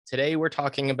Today, we're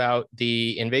talking about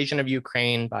the invasion of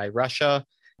Ukraine by Russia.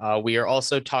 We are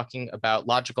also talking about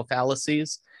logical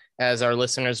fallacies, as our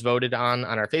listeners voted on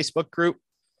our Facebook group.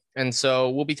 And so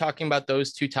we'll be talking about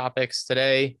those two topics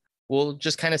today. We'll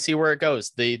just kind of see where it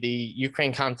goes. The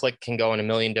Ukraine conflict can go in a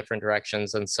million different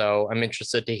directions. And so I'm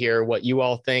interested to hear what you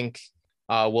all think.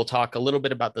 We'll talk a little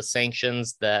bit about the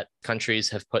sanctions that countries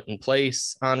have put in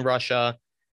place on Russia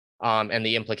and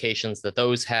the implications that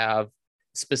those have,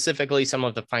 specifically some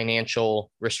of the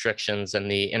financial restrictions and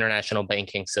the international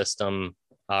banking system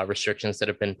restrictions that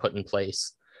have been put in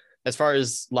place. As far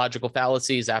as logical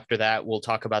fallacies, after that, we'll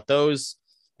talk about those.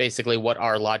 Basically, what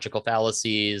are logical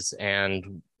fallacies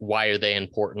and why are they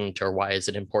important, or why is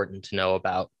it important to know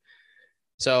about?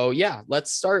 So yeah,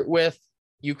 let's start with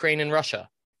Ukraine and Russia.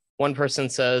 One person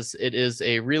says it is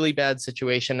a really bad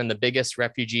situation and the biggest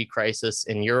refugee crisis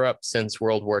in Europe since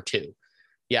World War II.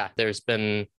 Yeah, there's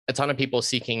been a ton of people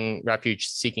seeking refuge,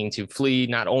 seeking to flee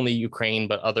not only Ukraine,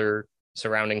 but other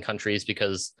surrounding countries,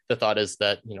 because the thought is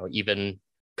that, even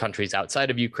countries outside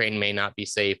of Ukraine may not be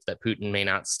safe, that Putin may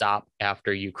not stop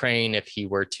after Ukraine if he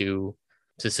were to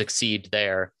succeed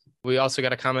there. We also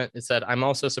got a comment that said, I'm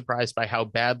also surprised by how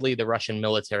badly the Russian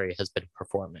military has been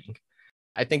performing.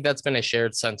 I think that's been a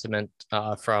shared sentiment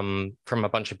from a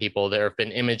bunch of people. There have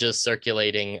been images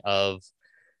circulating of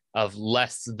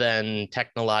less than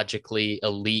technologically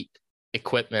elite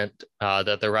equipment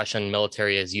that the Russian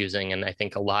military is using. And I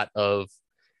think a lot of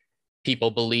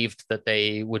people believed that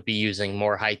they would be using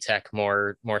more high-tech,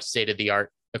 more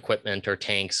state-of-the-art equipment or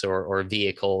tanks or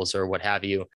vehicles or what have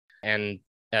you. And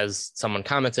as someone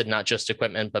commented, not just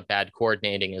equipment, but bad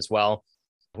coordinating as well.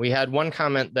 We had one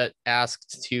comment that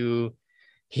asked to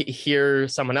hear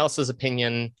someone else's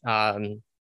opinion,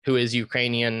 who is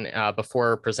Ukrainian,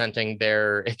 before presenting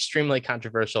their extremely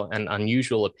controversial and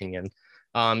unusual opinion.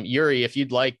 Yuri, if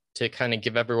you'd like to kind of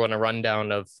give everyone a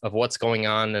rundown of what's going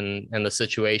on and the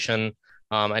situation.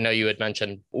 I know you had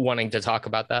mentioned wanting to talk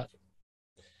about that.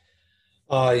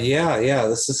 Yeah.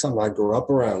 This is something I grew up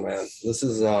around, man. This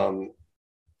is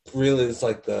really, it's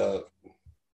like the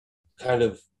kind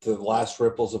of the last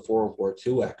ripples of World War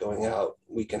II echoing out.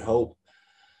 We can hope.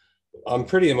 I'm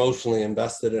pretty emotionally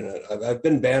invested in it. I've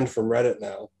been banned from Reddit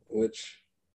now, which,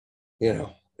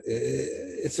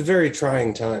 it's a very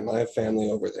trying time. I have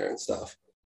family over there and stuff.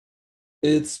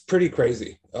 It's pretty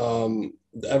crazy.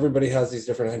 Everybody has these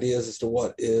different ideas as to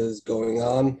what is going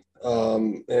on.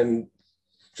 And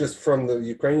just from the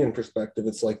Ukrainian perspective,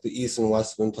 it's like the East and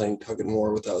West have been playing tug of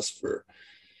war with us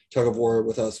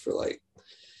for like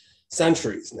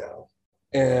centuries now.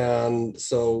 And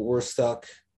so we're stuck.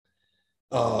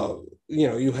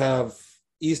 You have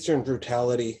Eastern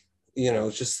brutality,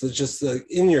 just the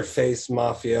in your face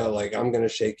mafia, like, I'm going to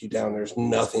shake you down. There's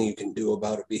nothing you can do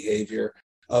about it behavior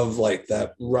of like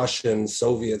that Russian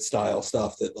Soviet style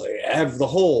stuff that like the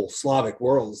whole Slavic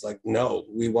world is like, no,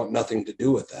 we want nothing to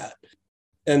do with that.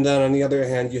 And then on the other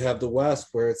hand, you have the West,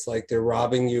 where it's like they're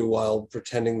robbing you while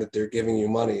pretending that they're giving you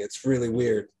money. It's really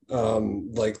weird.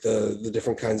 Like the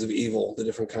different kinds of evil, the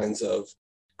different kinds of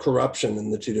corruption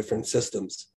in the two different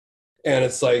systems. And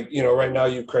it's like, right now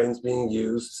Ukraine's being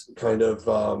used kind of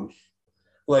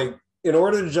like, in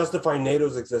order to justify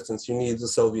NATO's existence, you need the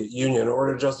Soviet Union. In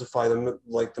order to justify the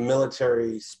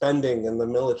military spending and the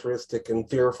militaristic and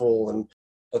fearful and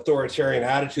authoritarian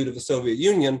attitude of the Soviet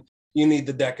Union, you need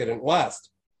the decadent West.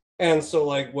 And so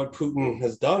like what Putin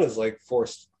has done is like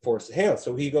forced the hand.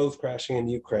 So he goes crashing in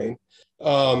Ukraine.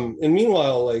 And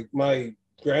meanwhile, like, my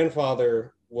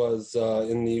grandfather was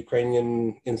in the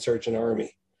Ukrainian insurgent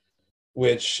army,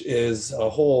 which is a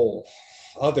whole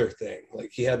other thing.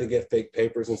 Like, he had to get fake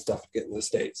papers and stuff to get in the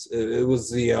States. It was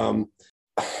the, I'm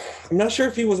not sure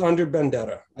if he was under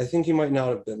Bandera. I think he might not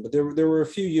have been, but there were a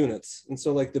few units. And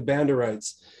so like the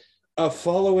Banderites,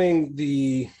 following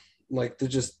the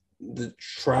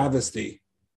travesty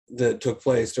that took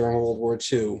place during World War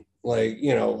II,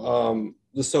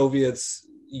 the Soviets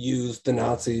used the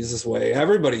Nazis this way.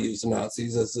 Everybody used the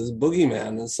Nazis as this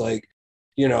boogeyman. It's like,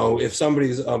 if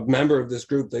somebody's a member of this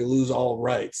group, they lose all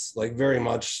rights, like very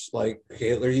much like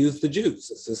Hitler used the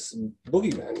Jews. It's this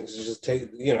boogeyman. It's just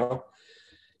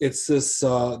it's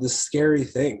this scary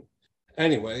thing.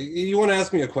 Anyway, you want to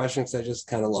ask me a question, because I just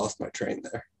kind of lost my train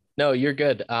there. No, you're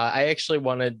good. I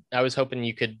was hoping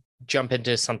you could jump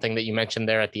into something that you mentioned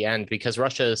there at the end, because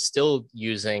Russia is still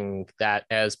using that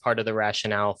as part of the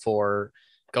rationale for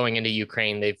going into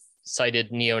Ukraine. They've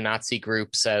cited neo-Nazi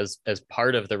groups as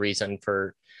part of the reason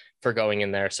for going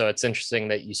in there. So it's interesting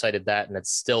that you cited that, and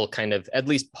it's still kind of, at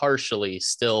least partially,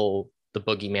 still the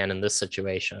boogeyman in this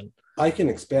situation. I can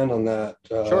expand on that.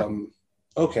 Sure.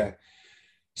 Okay.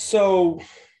 So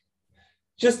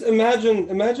just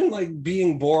imagine like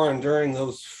being born during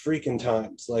those freaking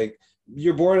times. Like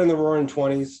you're born in the roaring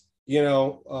 20s, you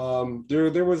know.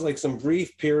 There was like some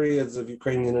brief periods of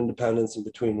Ukrainian independence in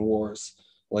between wars,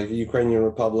 like the Ukrainian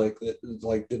Republic that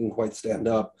like didn't quite stand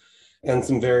up, and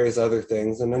some various other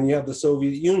things. And then you have the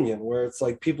Soviet Union, where it's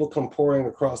like people come pouring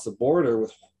across the border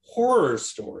with horror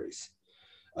stories.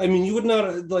 I mean, you would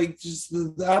not like just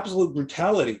the absolute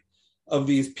brutality of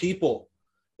these people.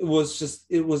 It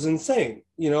was insane.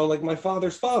 You know, like my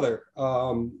father's father,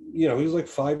 you know, he was like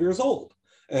 5 years old,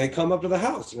 and they come up to the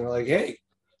house and they're like, "Hey,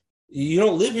 you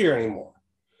don't live here anymore."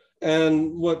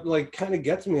 And what like kind of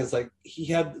gets me is like he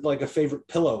had like a favorite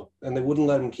pillow and they wouldn't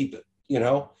let him keep it, you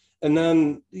know? And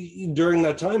then during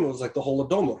that time, it was like the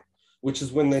Holodomor, which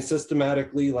is when they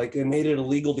systematically like it made it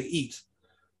illegal to eat.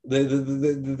 They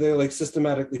like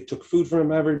systematically took food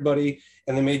from everybody,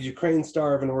 and they made Ukraine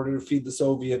starve in order to feed the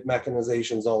Soviet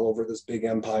mechanizations all over this big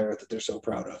empire that they're so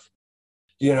proud of.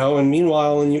 You know, and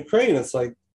meanwhile in Ukraine, it's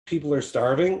like people are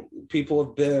starving. People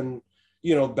have been,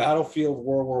 you know, battlefield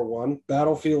World War I,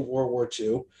 battlefield World War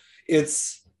II.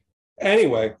 It's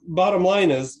anyway, bottom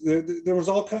line is there was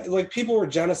all kind like people were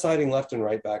genociding left and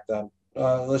right back then.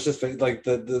 Let's just like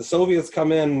the Soviets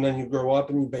come in, and then you grow up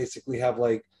and you basically have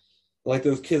like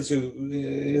those kids who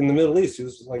in the Middle East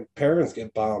whose like parents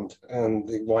get bombed and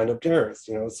they wind up terrorists.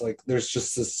 You know, it's like there's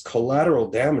just this collateral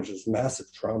damage, this massive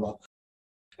trauma.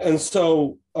 And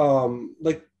so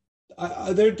like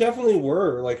there definitely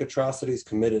were like atrocities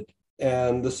committed.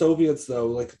 And the Soviets, though,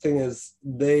 like the thing is,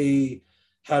 they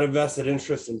had a vested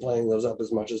interest in playing those up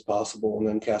as much as possible and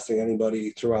then casting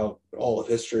anybody throughout all of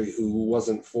history who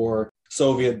wasn't for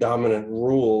Soviet dominant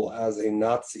rule as a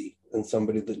Nazi and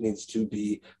somebody that needs to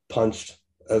be punched,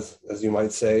 as you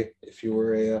might say, if you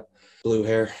were a blue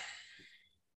hair.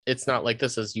 It's not like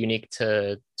this is unique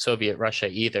to Soviet Russia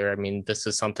either. I mean, this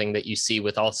is something that you see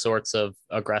with all sorts of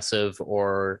aggressive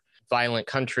or violent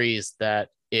countries, that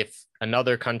if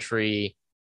another country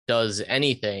does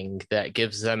anything that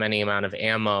gives them any amount of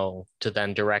ammo to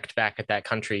then direct back at that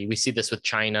country. We see this with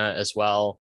China as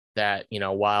well, that, you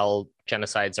know, while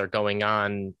genocides are going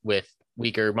on with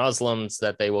Uyghur Muslims,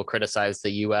 that they will criticize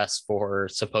the US for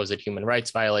supposed human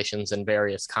rights violations in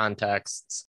various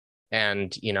contexts.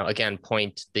 And, you know, again,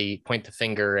 point the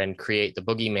finger and create the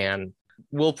boogeyman.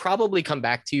 We'll probably come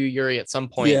back to you, Yuri, at some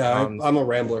point. Yeah, I'm a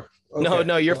rambler. Okay.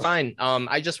 No, you're fine.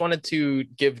 I just wanted to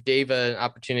give Dave an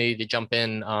opportunity to jump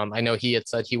in. I know he had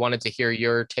said he wanted to hear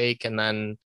your take, and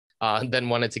then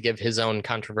wanted to give his own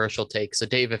controversial take. So,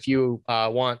 Dave, if you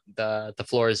want, the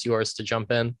floor is yours to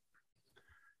jump in.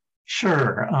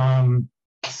 Sure.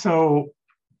 So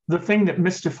the thing that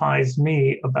mystifies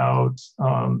me about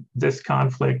this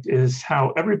conflict is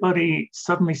how everybody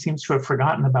suddenly seems to have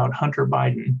forgotten about Hunter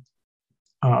Biden.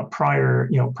 Prior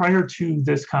to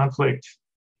this conflict,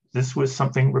 this was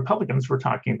something Republicans were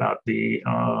talking about. The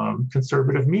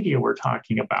conservative media were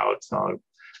talking about.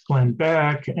 Glenn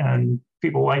Beck and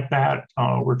people like that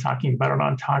were talking about it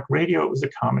on talk radio. It was a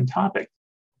common topic.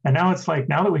 And now it's like,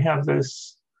 now that we have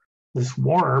this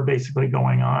war basically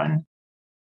going on,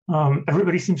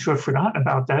 everybody seems to have forgotten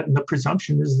about that. And the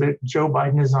presumption is that Joe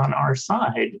Biden is on our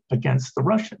side against the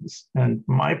Russians. And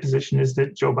my position is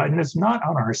that Joe Biden is not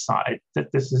on our side, that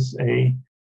this is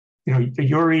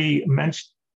Yuri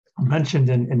mentioned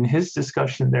in his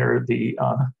discussion there, the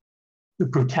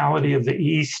brutality of the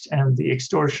East and the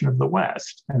extortion of the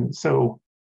West. And so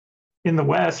in the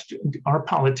West, our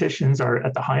politicians are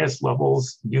at the highest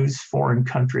levels use foreign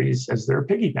countries as their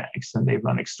piggy banks, and they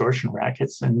run extortion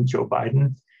rackets. And Joe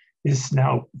Biden is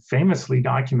now famously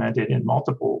documented in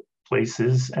multiple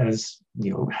places as,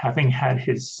 you know, having had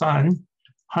his son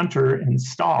Hunter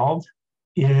installed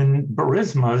in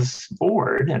Burisma's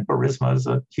board, and Burisma is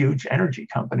a huge energy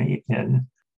company in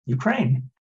Ukraine.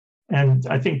 And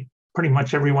I think pretty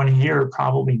much everyone here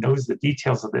probably knows the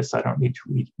details of this. I don't need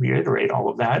to reiterate all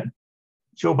of that.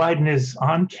 Joe Biden is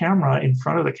on camera in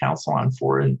front of the Council on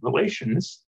Foreign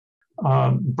Relations,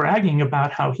 bragging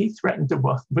about how he threatened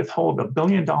to withhold $1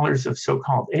 billion of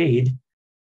so-called aid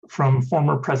from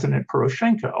former President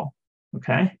Poroshenko.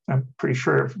 Okay, I'm pretty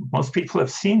sure most people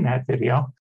have seen that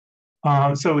video.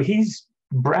 So he's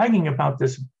bragging about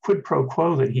this quid pro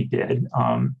quo that he did.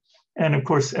 And of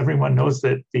course, everyone knows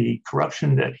that the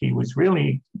corruption that he was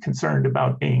really concerned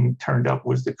about being turned up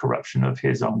was the corruption of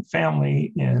his own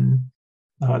family in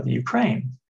the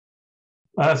Ukraine.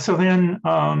 So then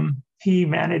he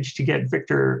managed to get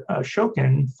Viktor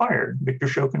Shokin fired. Viktor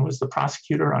Shokin was the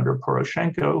prosecutor under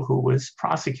Poroshenko who was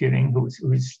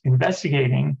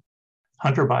investigating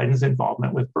Hunter Biden's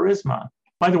involvement with Burisma.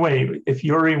 By the way, if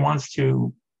Yuri wants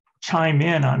to chime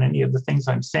in on any of the things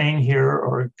I'm saying here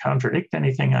or contradict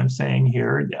anything I'm saying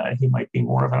here. He might be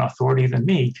more of an authority than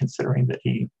me, considering that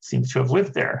he seems to have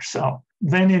lived there. So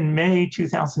then in May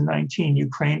 2019,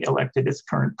 Ukraine elected its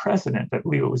current president. I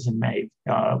believe it was in May,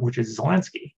 which is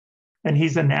Zelensky. And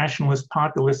he's a nationalist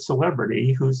populist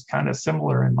celebrity who's kind of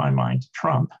similar in my mind to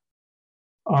Trump.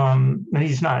 And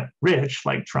he's not rich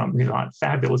like Trump. He's not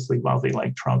fabulously wealthy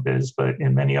like Trump is, but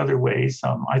in many other ways,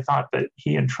 I thought that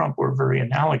he and Trump were very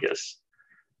analogous.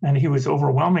 And he was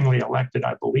overwhelmingly elected,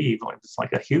 I believe. It was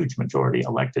like a huge majority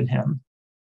elected him.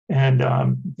 And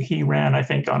he ran, I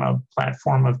think, on a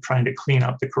platform of trying to clean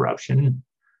up the corruption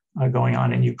going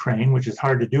on in Ukraine, which is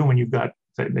hard to do when you've got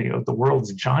the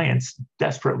world's giants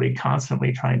desperately,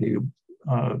 constantly trying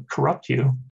to corrupt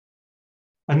you.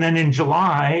 And then in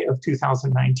July of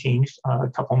 2019, a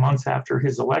couple months after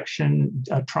his election,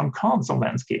 Trump called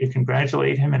Zelensky to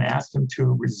congratulate him and asked him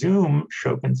to resume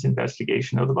Shokin's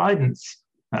investigation of the Bidens.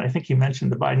 And I think he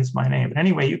mentioned the Bidens by name. But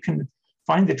anyway, you can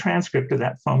find the transcript of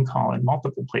that phone call in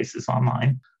multiple places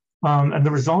online. And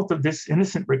the result of this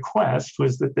innocent request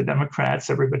was that the Democrats,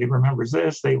 everybody remembers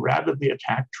this, they rapidly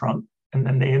attacked Trump and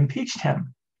then they impeached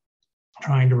him,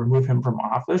 trying to remove him from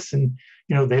office. And,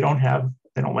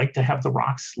 they don't like to have the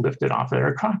rocks lifted off of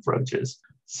their cockroaches.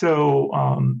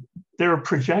 So their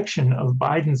projection of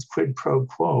Biden's quid pro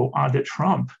quo onto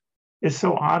Trump is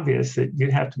so obvious that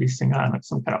you'd have to be seen on like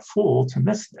some kind of fool to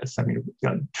miss this. I mean,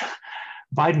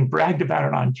 Biden bragged about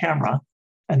it on camera,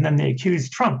 and then they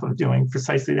accused Trump of doing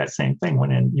precisely that same thing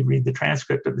when you read the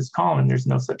transcript of his call and there's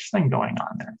no such thing going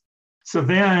on there. So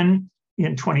then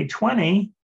in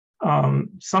 2020,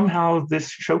 somehow this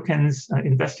Shokin's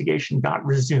investigation got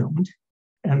resumed.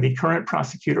 And the current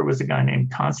prosecutor was a guy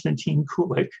named Konstantin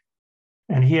Kulik.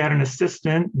 And he had an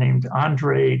assistant named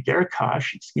Andrei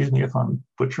Derkash. Excuse me if I'm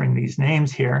butchering these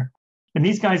names here. And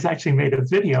these guys actually made a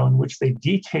video in which they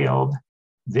detailed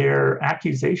their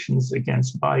accusations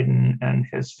against Biden and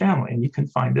his family. And you can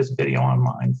find this video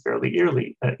online fairly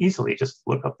easily. Just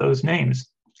look up those names.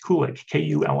 Kulik,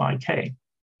 K-U-L-I-K.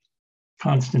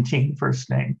 Konstantin, first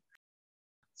name.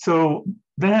 So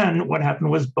then what happened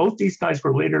was both these guys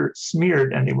were later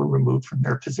smeared and they were removed from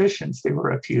their positions. They were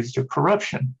accused of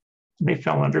corruption. They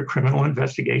fell under criminal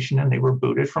investigation and they were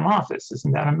booted from office.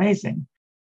 Isn't that amazing?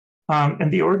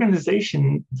 And the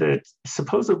organization that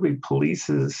supposedly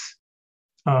polices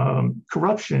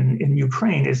corruption in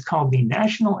Ukraine is called the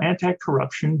National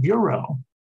Anti-Corruption Bureau,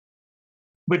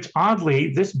 which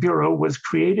oddly, this bureau was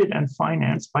created and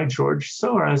financed by George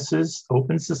Soros's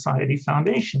Open Society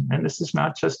Foundation. And this is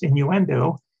not just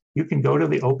innuendo. You can go to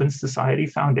the Open Society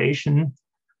Foundation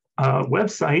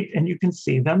website and you can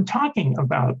see them talking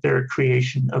about their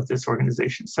creation of this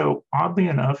organization. So oddly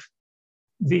enough,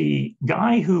 the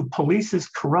guy who polices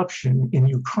corruption in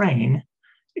Ukraine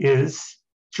is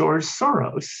George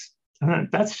Soros. And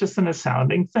that's just an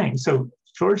astounding thing. So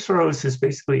George Soros is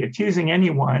basically accusing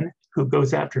anyone who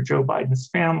goes after Joe Biden's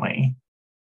family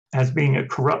as being a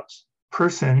corrupt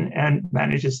person and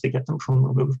manages to get them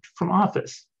removed from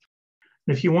office.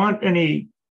 If you want any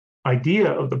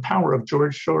idea of the power of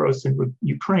George Soros in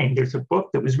Ukraine, there's a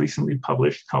book that was recently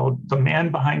published called The Man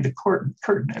Behind the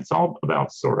Curtain. It's all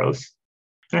about Soros.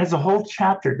 It has a whole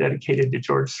chapter dedicated to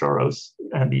George Soros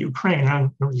and the Ukraine.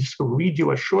 I'm just going to read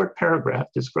you a short paragraph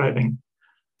describing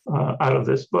out of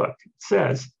this book. It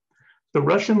says, the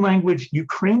Russian language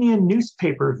Ukrainian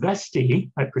newspaper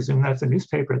Vesti, I presume that's a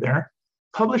newspaper there,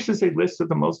 publishes a list of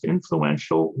the most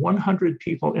influential 100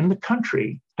 people in the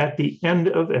country at the end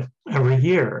of every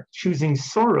year, choosing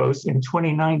Soros in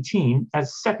 2019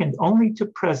 as second only to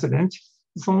President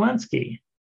Zelensky.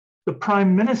 The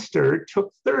prime minister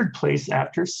took third place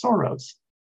after Soros.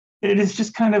 It is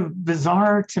just kind of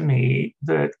bizarre to me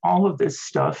that all of this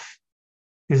stuff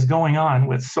is going on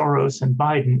with Soros and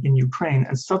Biden in Ukraine,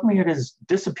 and suddenly it has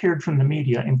disappeared from the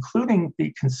media, including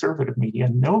the conservative media.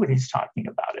 Nobody's talking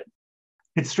about it.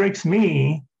 It strikes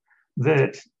me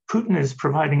that Putin is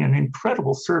providing an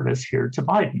incredible service here to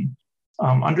Biden.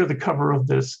 Under the cover of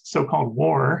this so-called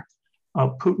war,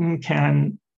 Putin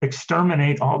can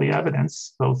exterminate all the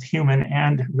evidence, both human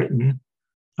and written,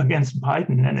 against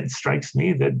Biden. And it strikes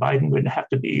me that Biden would have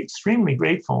to be extremely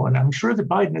grateful. And I'm sure that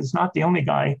Biden is not the only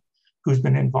guy who's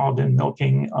been involved in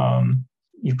milking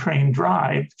Ukraine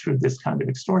dry through this kind of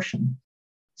extortion.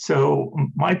 So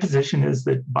my position is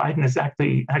that Biden is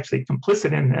actually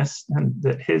complicit in this, and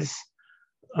that his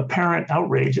apparent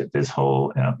outrage at this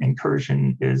whole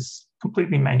incursion is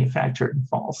completely manufactured and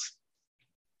false.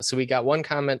 So we got one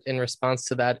comment in response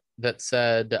to that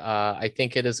said, I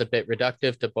think it is a bit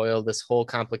reductive to boil this whole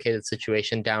complicated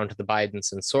situation down to the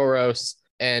Bidens and Soros.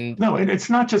 And no, it's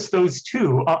not just those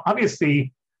two.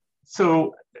 Obviously,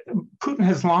 so Putin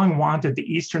has long wanted the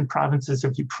eastern provinces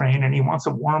of Ukraine, and he wants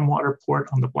a warm water port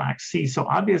on the Black Sea. So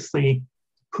obviously,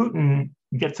 Putin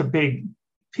gets a big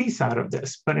piece out of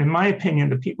this. But in my opinion,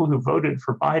 the people who voted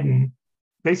for Biden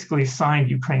basically signed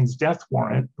Ukraine's death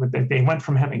warrant. They went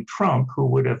from having Trump, who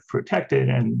would have protected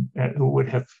and who would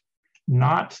have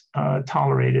not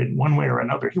tolerated one way or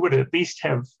another. He would at least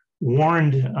have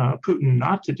warned Putin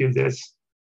not to do this.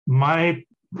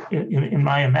 In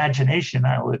my imagination,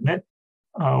 I'll admit,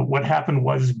 what happened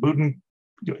was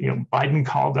Biden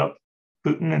called up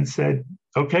Putin and said,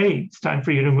 "Okay, it's time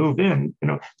for you to move in."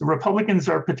 The Republicans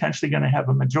are potentially going to have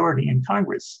a majority in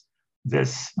Congress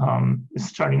this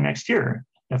starting next year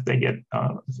if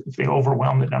they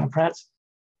overwhelm the Democrats,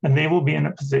 and they will be in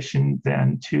a position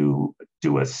then to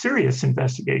do a serious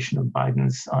investigation of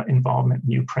Biden's involvement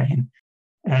in Ukraine.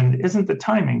 And isn't the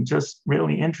timing just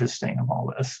really interesting of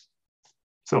all this?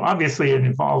 So obviously it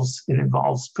involves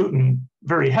Putin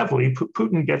very heavily.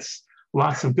 Putin gets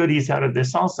lots of goodies out of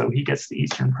this also. He gets the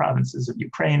eastern provinces of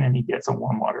Ukraine, and he gets a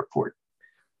warm water port.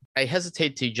 I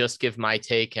hesitate to just give my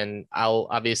take, and I'll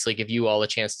obviously give you all a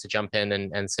chance to jump in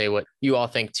and say what you all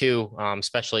think too,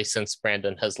 especially since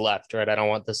Brandon has left, right? I don't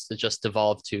want this to just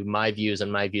devolve to my views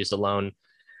and my views alone.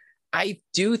 I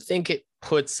do think it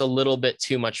puts a little bit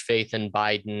too much faith in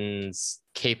Biden's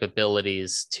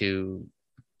capabilities to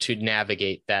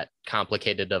navigate that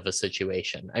complicated of a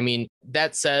situation. I mean,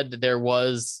 that said, there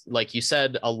was, like you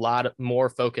said, a lot more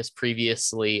focus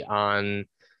previously on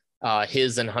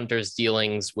his and Hunter's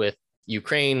dealings with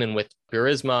Ukraine and with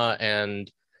Burisma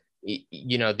and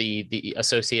the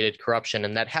associated corruption,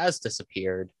 and that has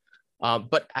disappeared.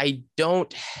 But I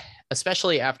don't,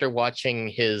 especially after watching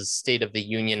his State of the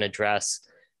Union address,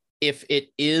 if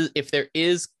there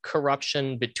is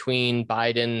corruption between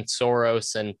Biden,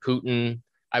 Soros, and Putin,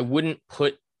 I wouldn't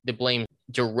put the blame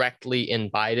directly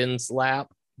in Biden's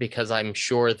lap, because I'm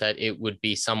sure that it would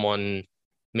be someone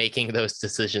making those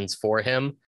decisions for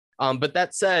him. But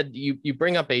that said, you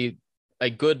bring up a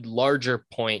good larger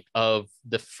point of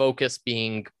the focus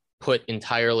being put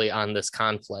entirely on this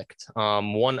conflict.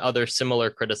 One other similar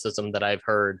criticism that I've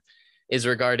heard is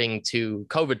regarding to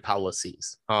COVID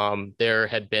policies. There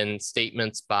had been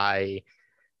statements by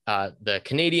the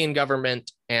Canadian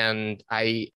government, and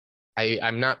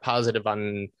I'm not positive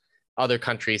on other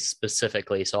countries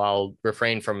specifically, so I'll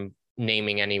refrain from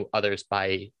naming any others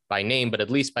by name, but at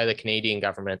least by the Canadian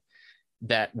government,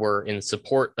 that were in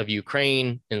support of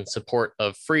Ukraine, in support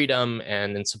of freedom,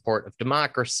 and in support of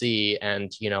democracy,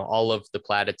 and all of the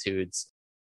platitudes,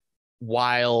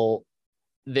 while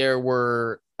there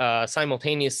were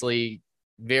simultaneously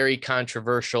very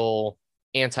controversial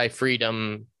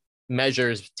anti-freedom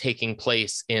measures taking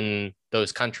place in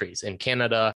those countries. In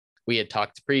Canada, we had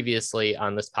talked previously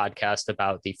on this podcast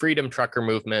about the Freedom Trucker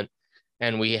movement,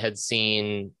 and we had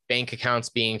seen bank accounts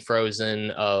being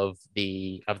frozen of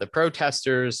the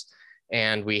protesters,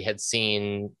 and we had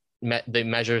seen the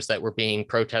measures that were being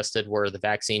protested were the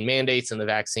vaccine mandates and the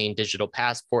vaccine digital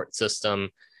passport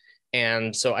system.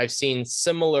 And so I've seen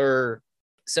similar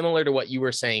to what you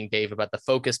were saying, Dave, about the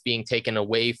focus being taken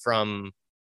away from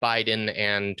Biden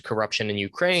and corruption in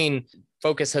Ukraine.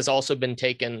 Focus has also been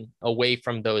taken away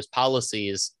from those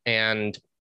policies. And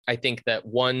I think that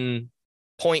one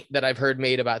point that I've heard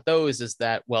made about those is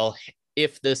that, well,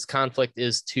 if this conflict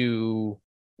is to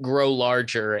grow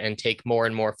larger and take more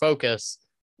and more focus,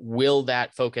 will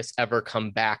that focus ever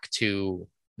come back to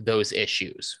those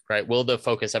issues, right? Will the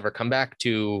focus ever come back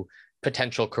to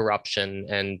potential corruption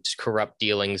and corrupt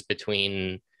dealings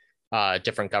between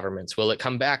different governments? Will it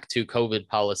come back to COVID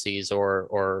policies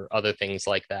or other things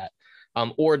like that?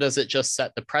 Or does it just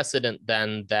set the precedent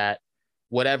then that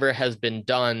whatever has been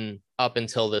done up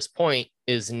until this point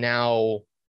is now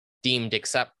deemed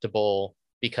acceptable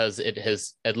because it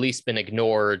has at least been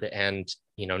ignored and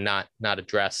not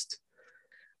addressed?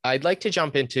 I'd like to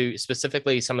jump into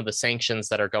specifically some of the sanctions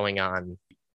that are going on.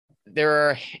 There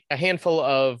are a handful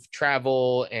of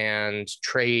travel and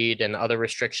trade and other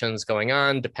restrictions going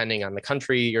on, depending on the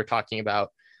country you're talking about.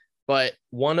 But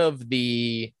one of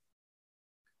the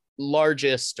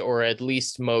largest, or at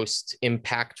least most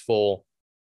impactful,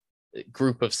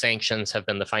 group of sanctions have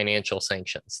been the financial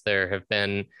sanctions. There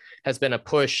has been a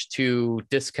push to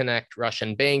disconnect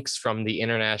Russian banks from the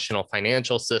international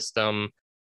financial system.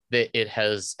 That it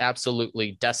has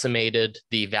absolutely decimated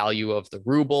the value of the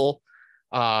ruble,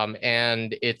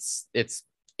 and it's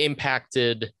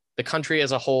impacted the country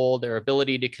as a whole, their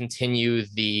ability to continue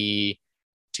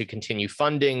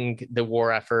funding the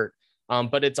war effort,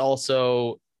 but it's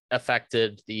also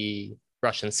affected the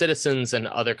Russian citizens and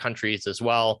other countries as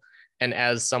well. And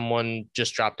as someone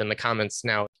just dropped in the comments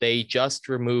now, they just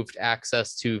removed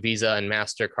access to Visa and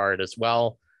MasterCard as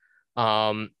well.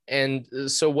 And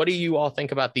so what do you all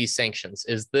think about these sanctions?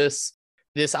 Is this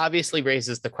obviously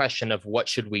raises the question of what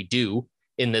should we do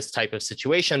in this type of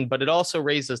situation, but it also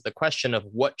raises the question of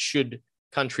what should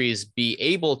countries be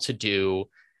able to do,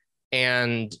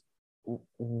 and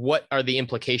what are the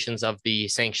implications of the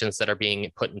sanctions that are being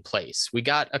put in place? We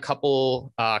got a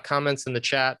couple comments in the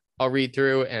chat I'll read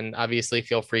through, and obviously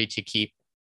feel free to keep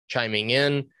chiming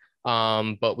in.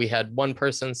 But we had one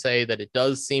person say that it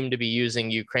does seem to be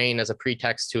using Ukraine as a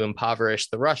pretext to impoverish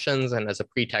the Russians and as a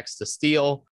pretext to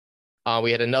steal.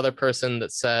 We had another person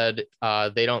that said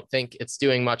they don't think it's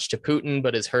doing much to Putin,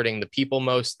 but is hurting the people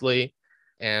mostly.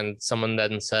 And someone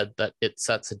then said that it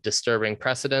sets a disturbing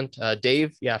precedent.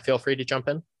 Dave, yeah, feel free to jump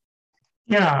in.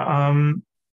 Yeah,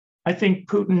 I think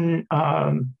Putin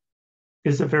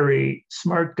is a very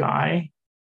smart guy.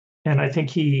 And I think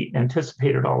he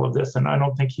anticipated all of this, and I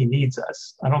don't think he needs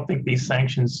us. I don't think these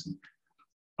sanctions,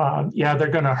 they're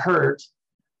going to hurt,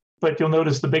 but you'll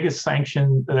notice the biggest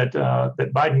sanction that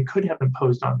Biden could have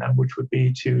imposed on them, which would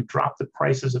be to drop the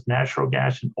prices of natural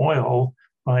gas and oil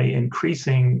by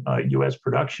increasing U.S.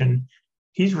 production.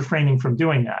 He's refraining from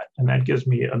doing that, and that gives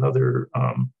me another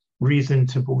reason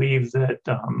to believe that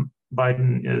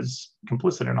Biden is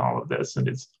complicit in all of this. And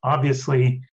it's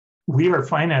obviously, we are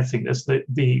financing this.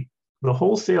 The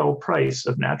wholesale price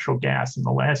of natural gas in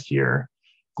the last year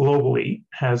globally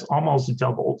has almost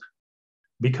doubled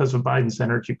because of Biden's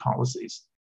energy policies.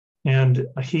 And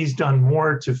he's done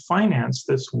more to finance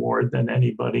this war than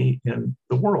anybody in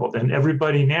the world. And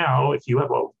everybody now, if you have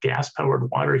a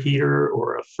gas-powered water heater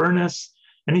or a furnace,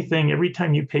 anything, every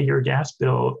time you pay your gas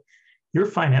bill, you're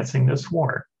financing this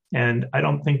war. And I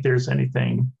don't think there's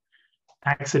anything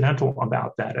accidental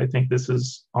about that. I think this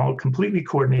is all completely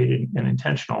coordinated and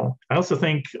intentional. I also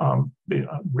think,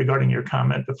 regarding your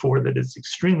comment before, that it's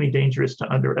extremely dangerous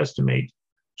to underestimate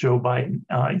Joe Biden.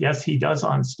 Yes, he does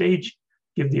on stage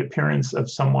give the appearance of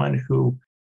someone who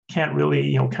can't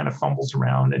really, kind of fumbles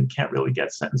around and can't really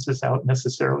get sentences out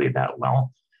necessarily that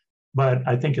well. But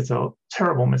I think it's a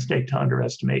terrible mistake to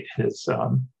underestimate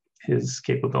his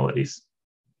capabilities.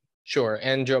 Sure,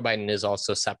 and Joe Biden is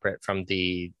also separate from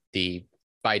the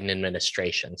Biden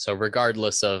administration. So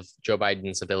regardless of Joe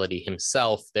Biden's ability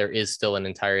himself, there is still an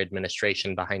entire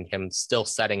administration behind him, still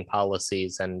setting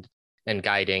policies and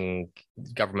guiding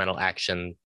governmental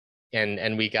action.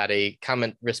 And we got a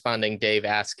comment responding, Dave,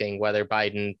 asking whether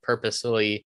Biden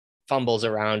purposely fumbles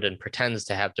around and pretends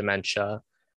to have dementia.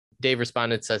 Dave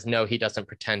responded, says, no, he doesn't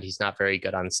pretend. He's not very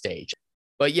good on stage.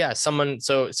 But yeah, someone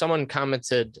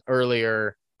commented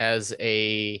earlier as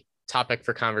a topic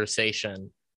for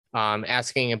conversation,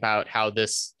 asking about how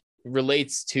this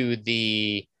relates to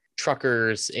the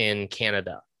truckers in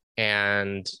Canada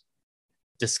and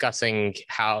discussing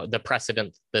how the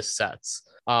precedent this sets.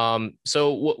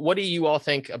 So what do you all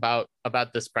think about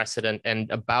this precedent and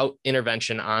about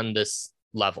intervention on this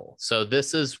level? So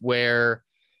this is where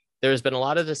there's been a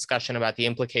lot of discussion about the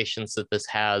implications that this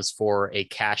has for a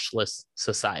cashless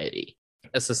society,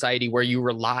 a society where you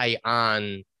rely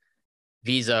on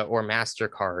Visa or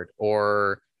MasterCard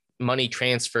or money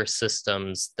transfer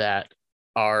systems that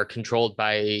are controlled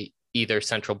by either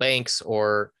central banks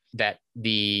or that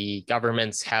the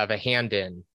governments have a hand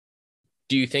in.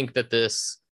 Do you think that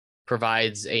this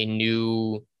provides a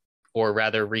new, or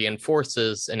rather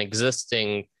reinforces an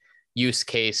existing use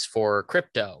case for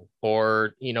crypto?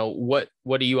 Or,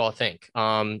 what do you all think?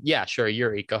 Yeah, sure.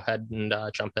 Yuri, go ahead and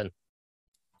jump in.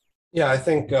 Yeah, I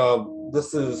think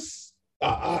this is,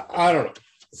 I don't know.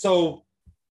 So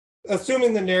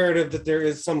assuming the narrative that there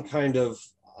is some kind of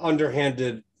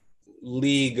underhanded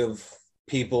league of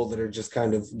people that are just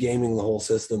kind of gaming the whole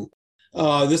system,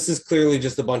 this is clearly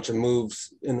just a bunch of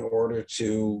moves in order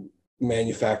to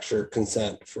manufacture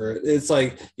consent for it. It's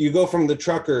like you go from the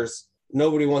truckers,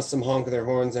 nobody wants them honking their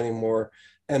horns anymore,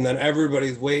 and then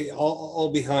everybody's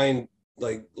all behind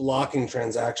like locking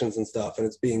transactions and stuff, and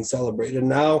it's being celebrated.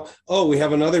 Now, we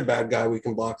have another bad guy, we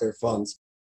can block their funds.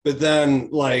 But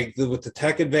then with the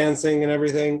tech advancing and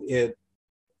everything, it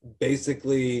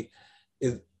basically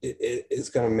is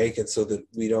going to make it so that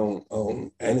we don't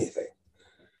own anything.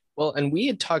 Well, and we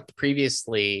had talked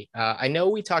previously. I know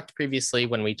we talked previously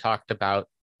when we talked about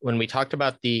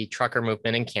the trucker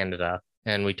movement in Canada,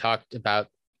 and we talked about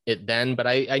it then. But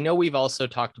I know we've also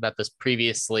talked about this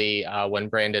previously when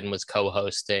Brandon was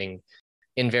co-hosting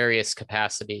in various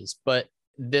capacities. But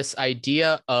this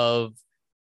idea of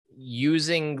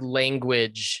using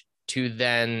language to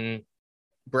then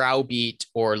browbeat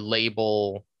or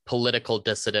label political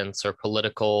dissidents or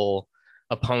political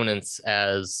opponents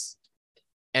as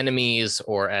enemies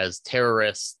or as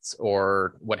terrorists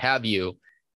or what have you.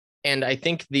 And I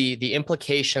think the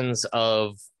implications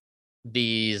of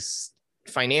these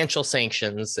financial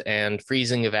sanctions and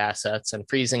freezing of assets and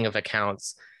freezing of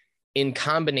accounts in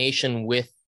combination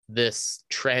with this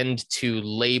trend to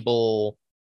label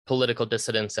political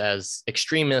dissidents as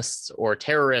extremists or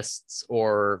terrorists,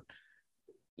 or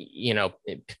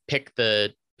pick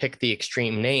the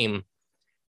extreme name.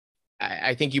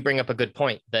 I think you bring up a good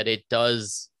point that it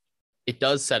does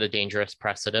set a dangerous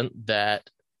precedent. That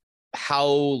how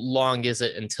long is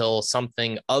it until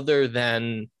something other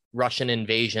than Russian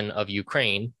invasion of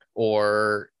Ukraine,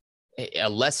 or a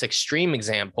less extreme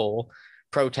example,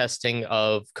 protesting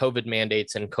of COVID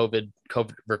mandates and COVID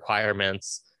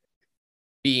requirements,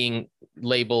 being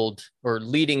labeled or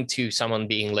leading to someone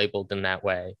being labeled in that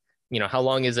way? How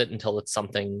long is it until it's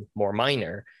something more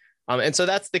minor? And so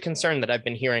that's the concern that I've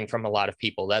been hearing from a lot of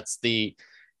people. That's the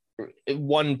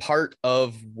one part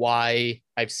of why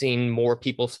I've seen more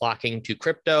people flocking to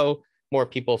crypto, more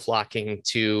people flocking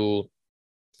to,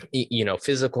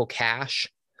 physical cash,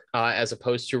 as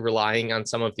opposed to relying on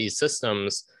some of these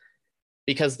systems,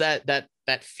 because that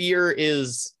fear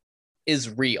is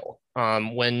real.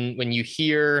 When you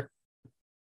hear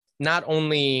not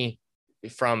only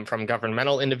from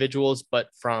governmental individuals, but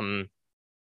from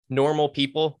normal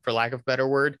people, for lack of a better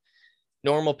word,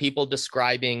 normal people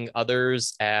describing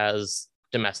others as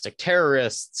domestic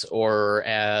terrorists or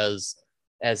as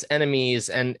enemies.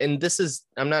 And this is,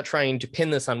 I'm not trying to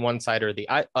pin this on one side or the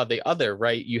other,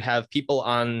 right? You have people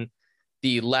on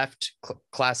the left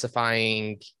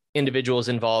classifying individuals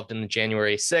involved in the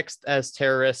January 6th as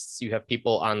terrorists. You have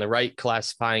people on the right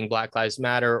classifying Black Lives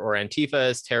Matter or Antifa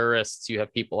as terrorists. You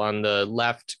have people on the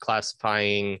left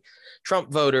classifying Trump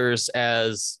voters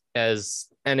as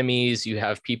enemies. You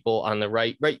have people on the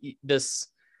right, this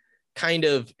kind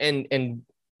of, and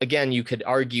again, you could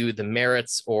argue the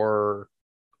merits or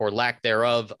lack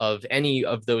thereof of any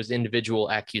of those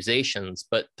individual accusations.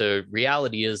 But the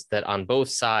reality is that on both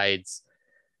sides,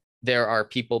 there are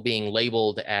people being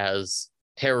labeled as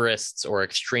terrorists or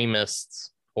extremists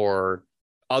or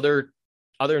other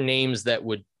names that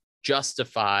would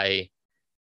justify,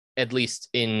 at least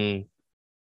in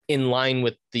line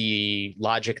with the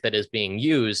logic that is being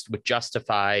used, would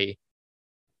justify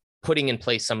putting in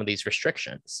place some of these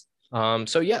restrictions.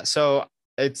 So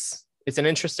it's an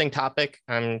interesting topic.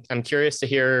 I'm curious to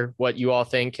hear what you all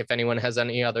think, if anyone has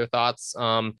any other thoughts.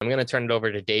 I'm going to turn it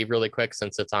over to Dave really quick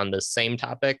since it's on the same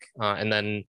topic, and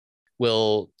then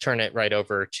we'll turn it right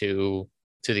over to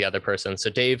the other person. So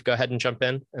Dave, go ahead and jump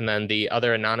in, and then the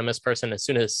other anonymous person, as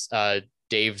soon as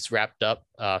Dave's wrapped up,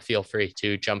 feel free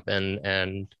to jump in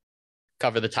and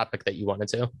cover the topic that you wanted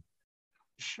to.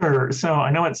 Sure. So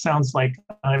I know it sounds like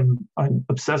I'm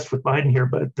obsessed with Biden here,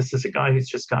 but this is a guy who's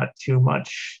just got too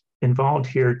much involved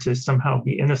here to somehow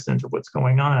be innocent of what's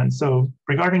going on. So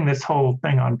regarding this whole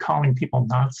thing on calling people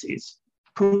Nazis,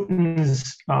 Putin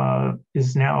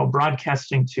is now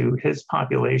broadcasting to his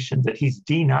population that he's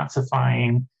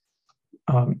denazifying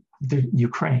the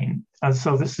Ukraine.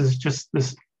 So this is just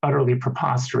this utterly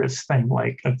preposterous thing.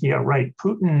 Like, yeah, right,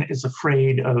 Putin is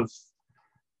afraid of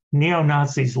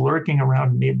neo-Nazis lurking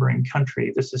around a neighboring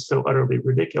country. This is so utterly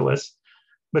ridiculous.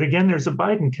 But again, there's a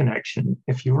Biden connection.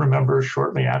 If you remember,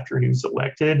 shortly after he was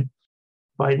elected,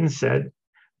 Biden said,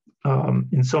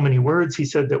 in so many words, he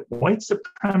said that white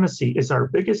supremacy is our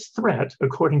biggest threat,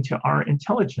 according to our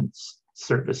intelligence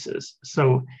services.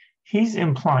 So he's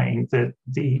implying that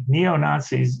the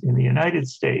neo-Nazis in the United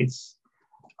States,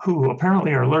 who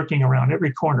apparently are lurking around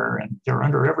every corner and they're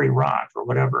under every rock or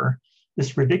whatever,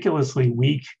 this ridiculously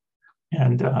weak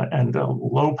and a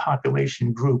low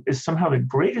population group is somehow the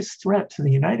greatest threat to the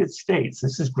United States.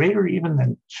 This is greater even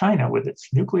than China with its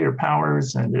nuclear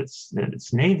powers and its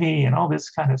navy and all this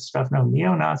kind of stuff. No,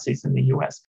 neo-Nazis in the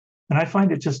US. And I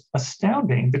find it just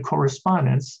astounding, the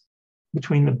correspondence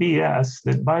between the BS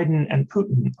that Biden and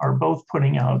Putin are both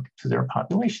putting out to their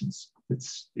populations.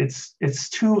 It's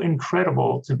too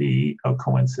incredible to be a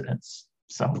coincidence.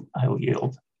 So I'll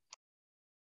yield.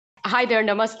 Hi there,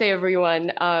 namaste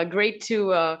everyone. Great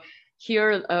to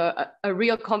hear a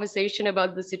real conversation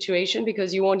about the situation,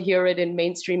 because you won't hear it in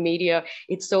mainstream media.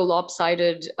 It's so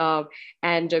lopsided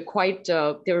and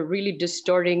they're really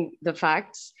distorting the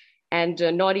facts and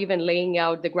not even laying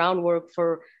out the groundwork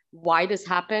for why this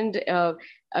happened.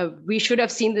 We should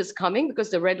have seen this coming because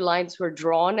the red lines were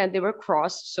drawn and they were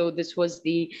crossed. So this was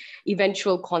the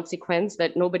eventual consequence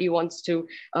that nobody wants to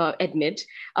admit.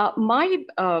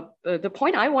 The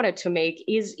point I wanted to make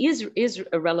is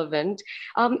relevant.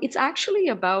 It's actually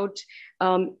about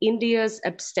India's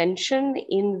abstention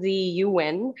in the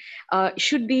UN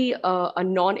should be a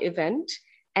non-event.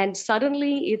 And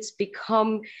suddenly it's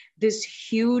become this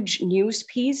huge news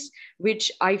piece,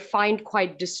 which I find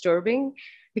quite disturbing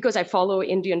because I follow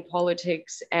Indian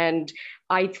politics. And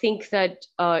I think that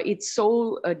it's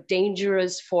so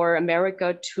dangerous for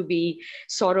America to be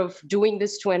sort of doing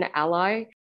this to an ally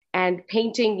and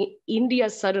painting India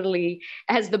suddenly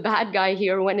as the bad guy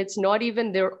here when it's not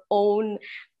even their own.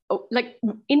 Like,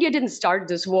 India didn't start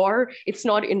this war. It's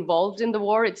not involved in the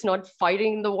war. It's not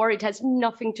fighting in the war. It has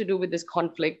nothing to do with this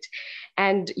conflict.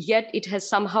 And yet it has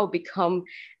somehow become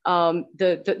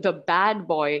the bad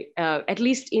boy, at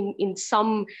least in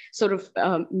some sort of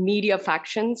media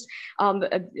factions.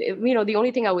 The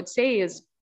only thing I would say is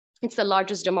it's the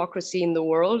largest democracy in the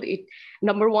world.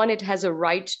 Number one, it has a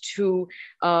right to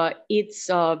on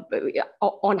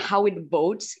how it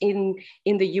votes in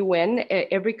the UN.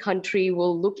 Every country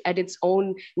will look at its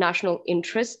own national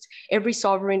interests. Every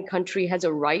sovereign country has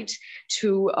a right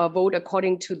to vote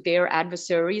according to their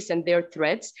adversaries and their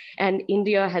threats. And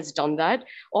India has done that.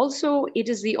 Also, it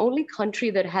is the only country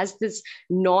that has this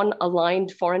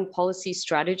non-aligned foreign policy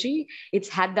strategy. It's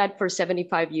had that for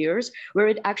 75 years, where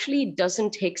it actually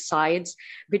doesn't take sides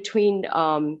between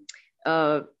the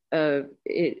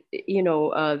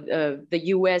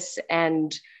US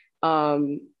and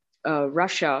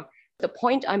Russia. The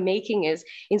point I'm making is,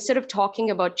 instead of talking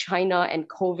about China and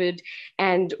COVID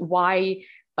and why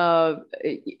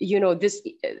this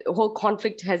whole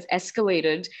conflict has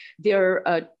escalated,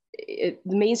 the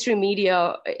mainstream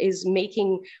media is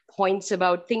making points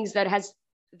about things that have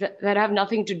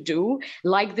nothing to do,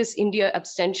 like this India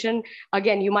abstention.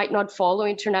 Again, you might not follow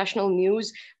international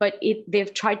news, but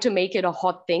they've tried to make it a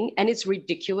hot thing, and it's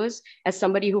ridiculous as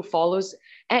somebody who follows.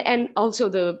 And also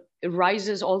it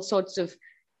rises all sorts of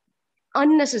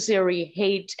unnecessary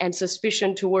hate and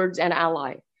suspicion towards an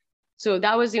ally. So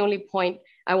that was the only point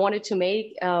I wanted to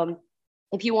make.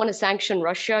 If you want to sanction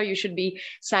Russia, you should be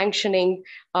sanctioning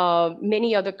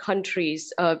many other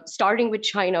countries, starting with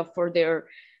China for their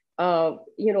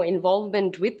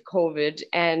involvement with COVID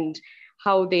and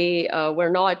how they were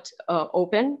not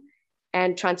open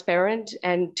and transparent.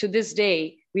 And to this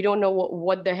day, we don't know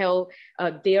what the hell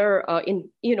the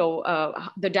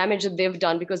damage that they've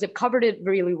done, because they've covered it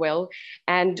really well.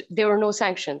 And there were no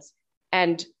sanctions,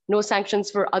 and no sanctions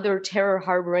for other terror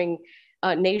harboring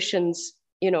nations.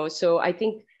 So I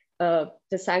think the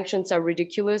sanctions are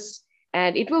ridiculous,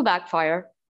 and it will backfire,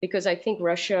 because I think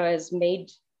Russia has made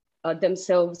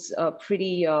themselves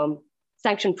pretty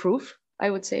sanction proof, I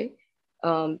would say.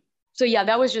 So yeah,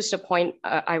 that was just a point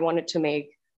I wanted to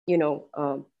make.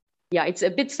 It's a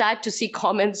bit sad to see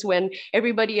comments when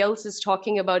everybody else is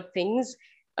talking about things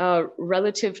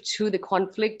relative to the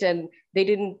conflict and they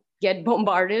didn't get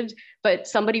bombarded, but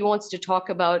somebody wants to talk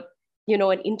about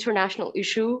an international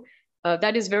issue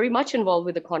that is very much involved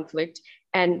with the conflict.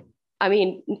 And I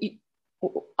mean,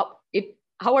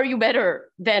 how are you better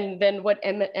than what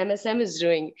MSM is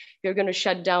doing? You're going to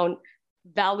shut down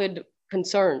valid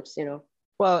concerns,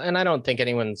 Well, and I don't think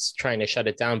anyone's trying to shut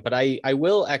it down, but I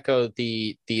will echo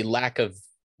the lack of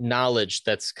knowledge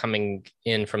that's coming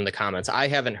in from the comments. I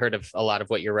haven't heard of a lot of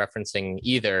what you're referencing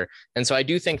either. And so I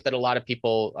do think that a lot of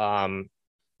people,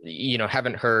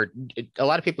 haven't heard. A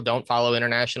lot of people don't follow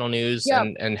international news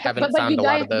and haven't found a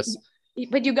lot of this.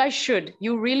 But you guys should.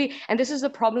 You really, and this is the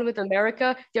problem with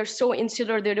America. They're so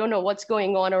insular. They don't know what's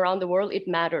going on around the world. It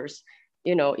matters.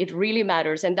 It really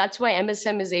matters. And that's why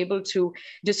MSM is able to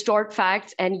distort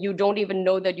facts, and you don't even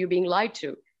know that you're being lied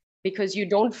to because you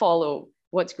don't follow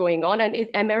what's going on. And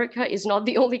America is not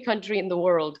the only country in the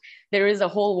world. There is a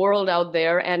whole world out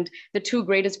there, and the two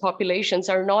greatest populations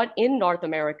are not in North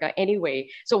America anyway.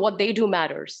 So what they do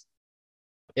matters.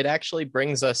 It actually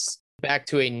brings us back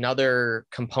to another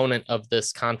component of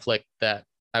this conflict that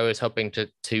I was hoping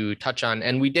to touch on.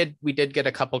 And we did get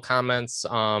a couple comments.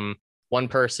 One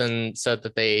person said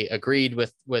that they agreed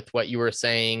with what you were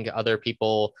saying. Other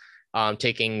people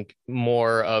taking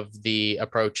more of the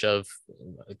approach of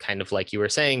kind of like you were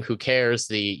saying, who cares?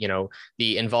 The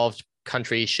involved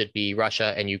countries should be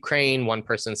Russia and Ukraine. One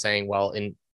person saying, well,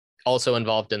 also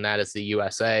involved in that is the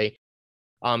USA.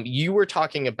 You were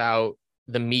talking about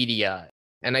the media.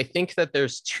 And I think that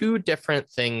there's two different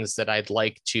things that I'd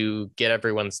like to get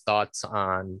everyone's thoughts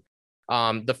on.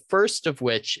 The first of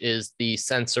which is the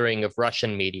censoring of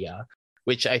Russian media,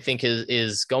 which I think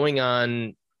is going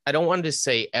on. I don't want to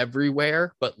say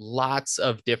everywhere, but lots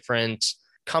of different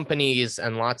companies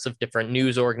and lots of different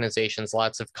news organizations,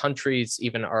 lots of countries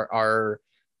even are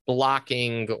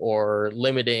blocking or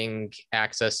limiting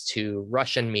access to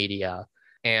Russian media.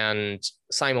 And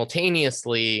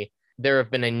simultaneously, there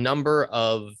have been a number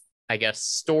of, I guess,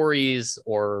 stories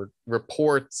or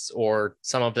reports, or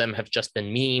some of them have just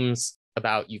been memes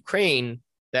about Ukraine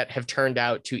that have turned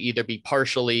out to either be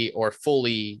partially or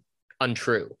fully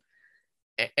untrue.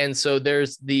 And so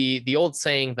there's the old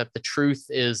saying that the truth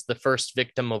is the first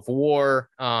victim of war,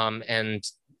 and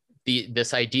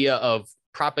this idea of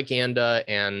propaganda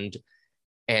and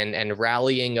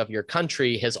rallying of your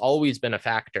country has always been a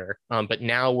factor. But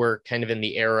now we're kind of in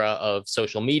the era of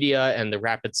social media and the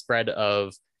rapid spread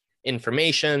of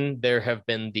information. There have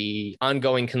been the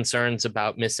ongoing concerns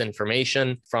about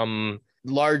misinformation from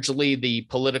largely the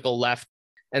political left.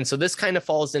 And so this kind of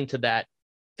falls into that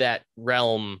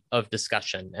realm of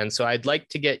discussion. And so I'd like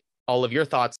to get all of your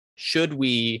thoughts. Should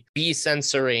we be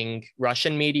censoring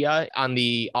Russian media on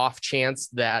the off chance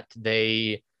that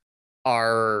they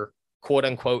are, quote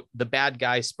unquote, the bad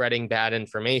guy spreading bad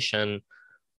information?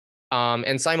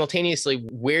 And simultaneously,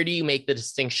 where do you make the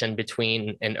distinction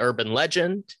between an urban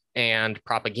legend and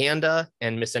propaganda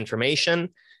and misinformation?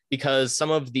 Because some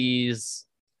of these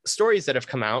stories that have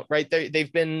come out, right,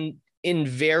 they've been in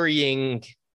varying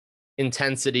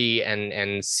intensity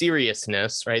and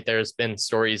seriousness, right? There's been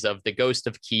stories of the ghost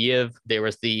of Kiev. There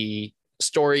was the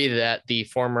story that the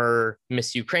former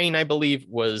Miss Ukraine, I believe,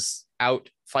 was out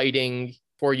fighting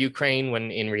for Ukraine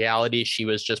when in reality she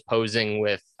was just posing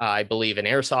with, I believe, an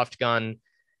airsoft gun.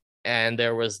 And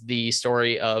there was the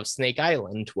story of Snake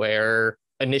Island, where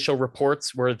initial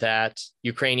reports were that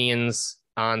Ukrainians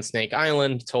on Snake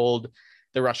Island told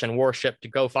the Russian warship to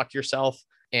go fuck yourself.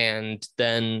 And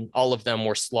then all of them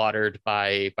were slaughtered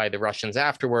by the Russians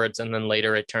afterwards. And then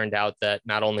later it turned out that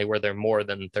not only were there more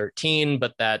than 13,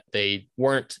 but that they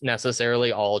weren't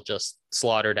necessarily all just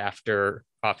slaughtered after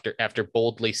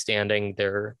boldly standing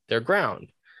their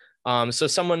ground. So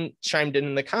someone chimed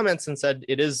in the comments and said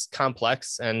it is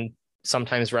complex, and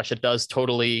sometimes Russia does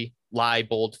totally lie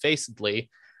bold-facedly.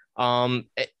 And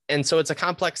so it's a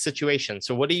complex situation.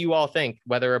 So what do you all think,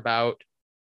 whether about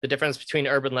the difference between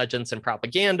urban legends and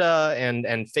propaganda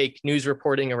and fake news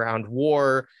reporting around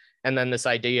war, and then this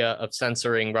idea of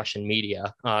censoring Russian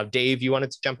media? Dave, you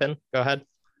wanted to jump in? Go ahead.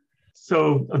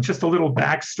 So just a little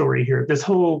backstory here. This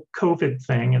whole COVID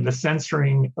thing and the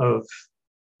censoring of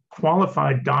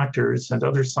qualified doctors and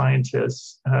other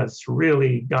scientists has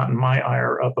really gotten my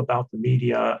ire up about the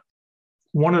media.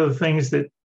 One of the things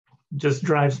that just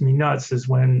drives me nuts is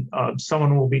when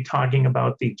someone will be talking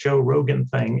about the Joe Rogan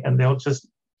thing, and they'll just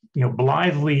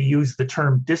blithely use the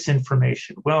term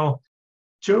disinformation. Well,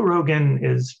 Joe Rogan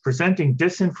is presenting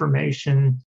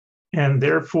disinformation, and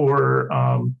therefore,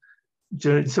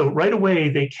 so right away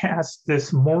they cast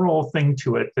this moral thing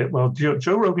to it that, well,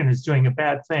 Joe Rogan is doing a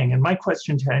bad thing. And my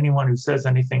question to anyone who says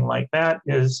anything like that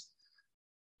is,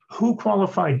 who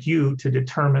qualified you to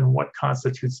determine what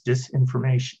constitutes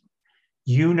disinformation?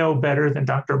 You know better than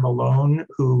Dr. Malone,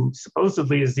 who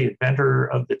supposedly is the inventor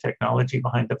of the technology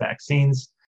behind the vaccines.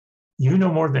 You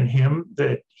know more than him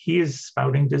that he is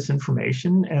spouting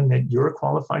disinformation and that you're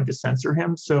qualified to censor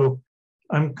him. So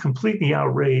I'm completely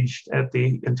outraged at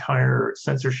the entire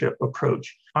censorship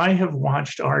approach. I have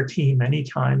watched RT many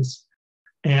times,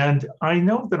 and I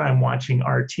know that I'm watching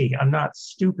RT. I'm not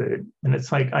stupid. And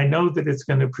it's like, I know that it's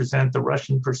going to present the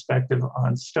Russian perspective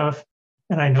on stuff,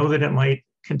 and I know that it might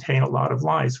contain a lot of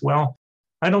lies. Well,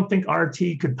 I don't think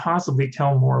RT could possibly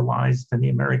tell more lies than the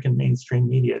American mainstream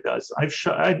media does.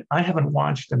 I haven't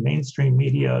watched a mainstream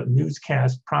media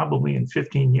newscast probably in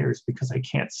 15 years because I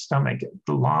can't stomach it.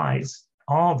 The lies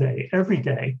all day, every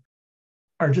day,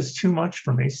 are just too much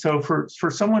for me. So for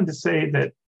someone to say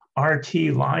that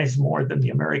RT lies more than the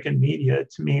American media,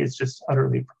 to me, is just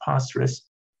utterly preposterous.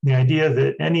 The idea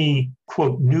that any,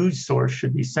 quote, news source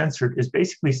should be censored is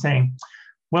basically saying,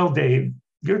 well, Dave,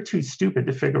 you're too stupid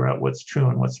to figure out what's true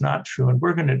and what's not true, and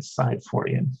we're going to decide for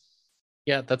you.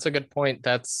 Yeah, that's a good point.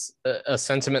 That's a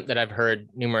sentiment that I've heard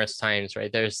numerous times,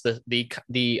 right? There's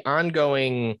the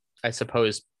ongoing, I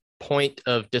suppose, point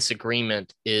of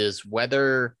disagreement is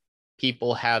whether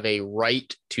people have a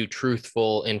right to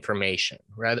truthful information,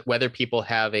 whether people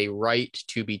have a right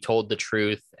to be told the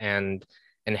truth and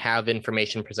have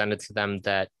information presented to them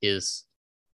that is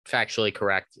factually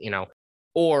correct,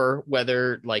 or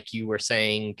whether, like you were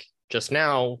saying just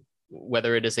now,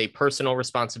 whether it is a personal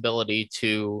responsibility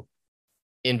to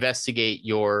investigate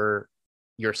your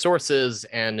sources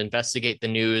and investigate the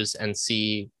news and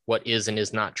see what is and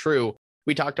is not true.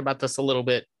 we talked about this a little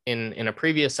bit in a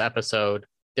previous episode.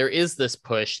 There is this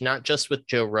push, not just with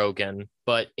Joe Rogan,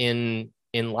 but in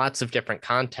lots of different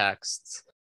contexts.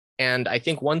 And I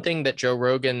think one thing that Joe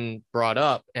Rogan brought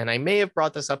up, and I may have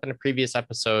brought this up in a previous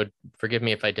episode, forgive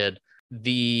me if I did,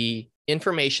 the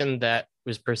information that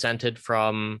was presented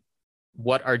from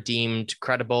what are deemed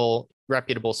credible,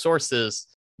 reputable sources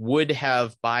would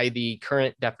have, by the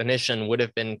current definition, would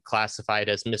have been classified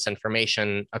as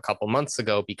misinformation a couple months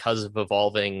ago because of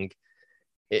both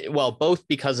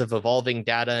because of evolving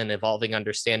data and evolving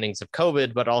understandings of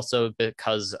COVID, but also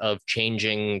because of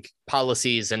changing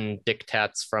policies and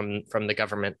diktats from the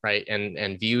government, right?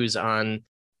 And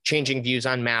changing views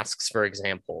on masks, for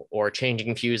example, or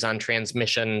changing views on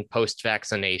transmission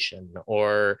post-vaccination,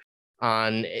 or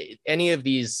on any of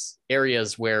these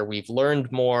areas where we've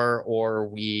learned more, or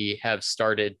we have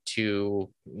started to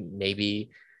maybe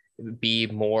be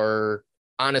more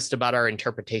honest about our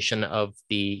interpretation of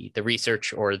the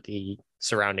research or the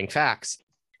surrounding facts.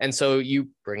 And so you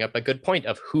bring up a good point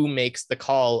of who makes the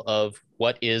call of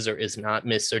what is or is not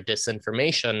mis or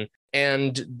disinformation,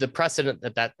 and the precedent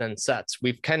that then sets.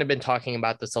 We've kind of been talking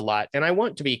about this a lot, and I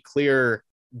want to be clear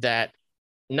that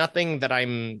nothing that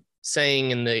I'm saying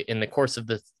in the course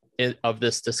of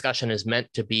this discussion is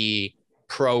meant to be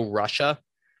pro-Russia,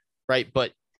 right?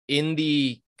 But in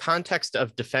the context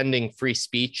of defending free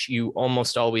speech, you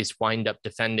almost always wind up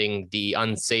defending the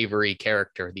unsavory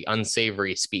character, the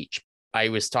unsavory speech. I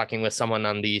was talking with someone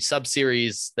on the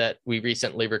sub-series that we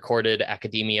recently recorded,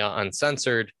 Academia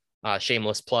Uncensored.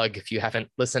 Shameless plug. If you haven't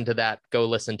listened to that, go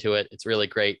listen to it. It's really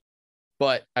great.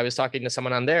 But I was talking to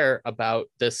someone on there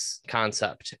about this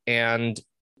concept and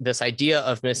this idea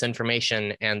of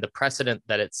misinformation and the precedent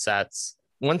that it sets.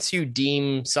 Once you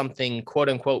deem something quote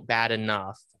unquote bad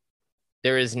enough,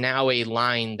 there is now a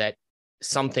line that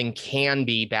something can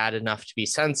be bad enough to be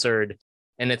censored.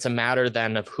 And it's a matter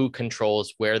then of who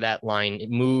controls where that line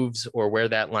moves or where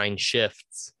that line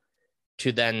shifts,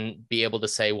 to then be able to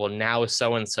say, well, now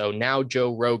so-and-so, now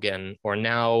Joe Rogan, or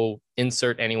now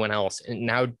insert anyone else, and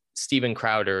now Steven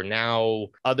Crowder, now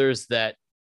others that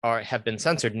have been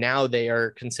censored, now they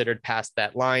are considered past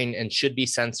that line and should be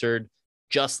censored,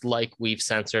 just like we've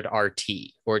censored RT,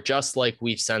 or just like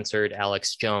we've censored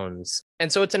Alex Jones.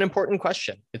 And so it's an important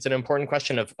question. It's an important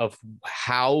question of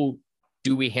how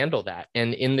do we handle that?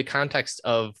 And in the context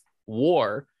of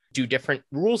war, do different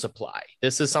rules apply?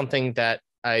 This is something that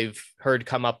I've heard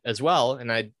come up as well,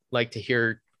 and I'd like to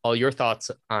hear all your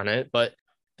thoughts on it. But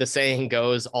the saying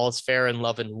goes, all's fair in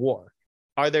love and war.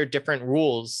 Are there different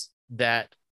rules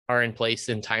that are in place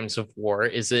in times of war?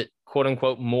 Is it quote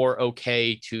unquote more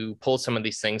okay to pull some of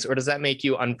these things, or does that make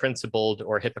you unprincipled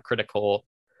or hypocritical?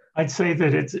 I'd say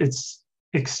that it's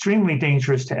extremely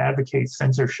dangerous to advocate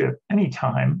censorship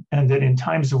anytime, and that in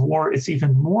times of war, it's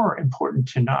even more important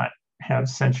to not have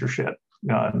censorship.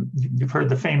 You've heard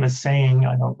the famous saying,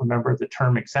 I don't remember the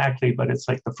term exactly, but it's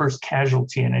like the first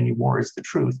casualty in any war is the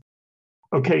truth.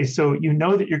 Okay, so you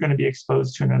know that you're going to be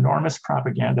exposed to an enormous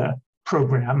propaganda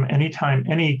program anytime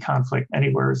any conflict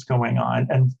anywhere is going on.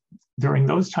 And during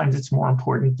those times, it's more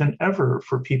important than ever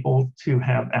for people to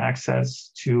have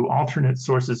access to alternate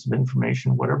sources of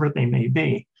information, whatever they may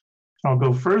be. I'll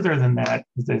go further than that,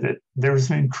 that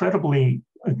there's an incredible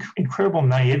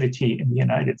naivety in the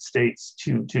United States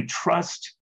to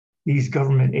trust these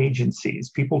government agencies.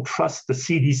 People trust the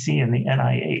CDC and the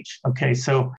NIH. Okay,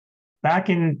 so back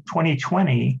in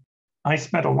 2020, I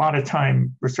spent a lot of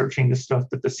time researching the stuff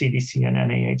that the CDC and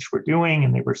NIH were doing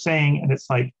and they were saying, and it's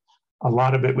like a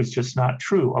lot of it was just not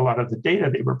true. A lot of the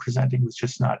data they were presenting was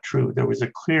just not true. There was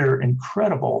a clear,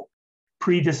 incredible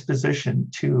predisposition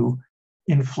to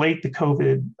inflate the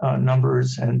COVID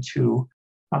numbers and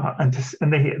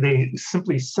they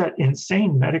simply set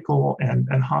insane medical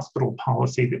and hospital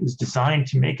policy that was designed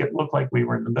to make it look like we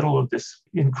were in the middle of this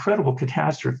incredible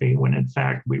catastrophe when in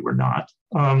fact we were not.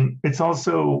 It's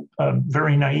also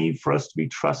very naive for us to be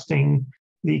trusting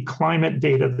the climate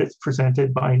data that's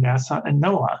presented by NASA and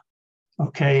NOAA.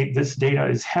 Okay, this data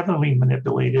is heavily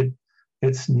manipulated.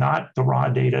 It's not the raw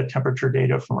data, temperature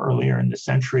data from earlier in the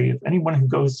century. If anyone who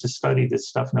goes to study this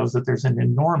stuff knows that there's an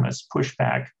enormous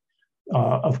pushback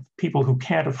of people who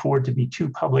can't afford to be too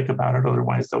public about it,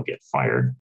 otherwise they'll get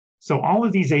fired. So all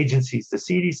of these agencies, the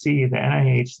CDC, the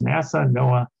NIH, NASA,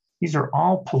 NOAA, these are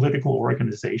all political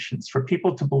organizations. For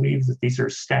people to believe that these are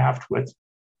staffed with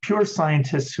pure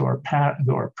scientists who are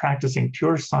practicing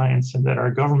pure science and that our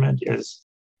government is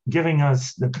giving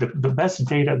us the best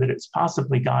data that it's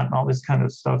possibly got and all this kind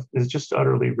of stuff is just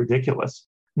utterly ridiculous.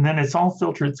 And then it's all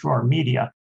filtered through our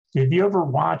media. Have you ever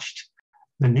watched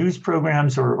the news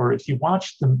programs, or if you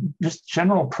watch the just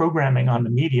general programming on the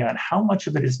media, and how much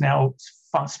of it is now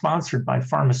sponsored by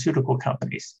pharmaceutical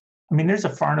companies. I mean, there's a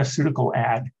pharmaceutical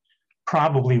ad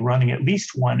probably running at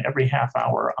least one every half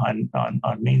hour on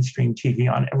mainstream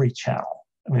TV on every channel.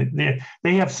 I mean,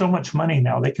 they have so much money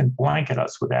now, they can blanket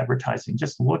us with advertising.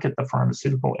 Just look at the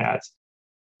pharmaceutical ads.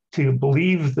 To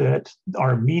believe that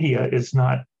our media is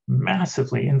not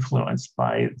massively influenced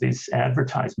by these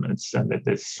advertisements and that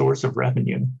this source of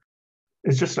revenue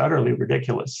is just utterly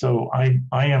ridiculous. So I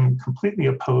am completely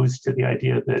opposed to the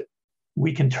idea that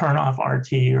we can turn off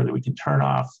RT or that we can turn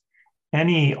off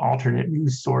any alternate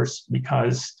news source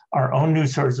because our own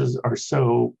news sources are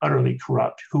so utterly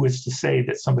corrupt. Who is to say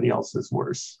that somebody else is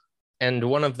worse? And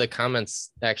one of the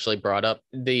comments actually brought up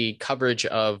the coverage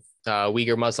of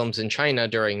Uyghur Muslims in China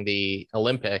during the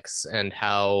Olympics and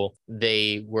how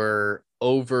they were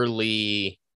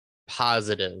overly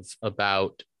positive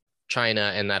about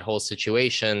China and that whole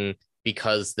situation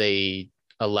because they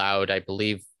allowed, I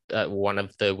believe, one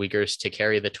of the Uyghurs to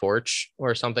carry the torch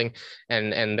or something.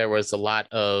 And there was a lot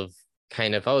of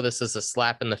kind of, oh, this is a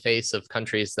slap in the face of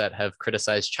countries that have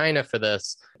criticized China for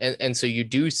this. And so you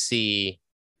do see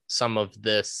some of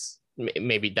this.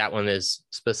 Maybe that one is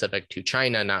specific to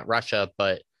China, not Russia,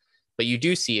 but you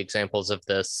do see examples of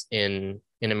this in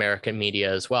American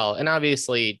media as well. And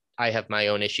obviously, I have my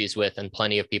own issues with, and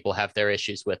plenty of people have their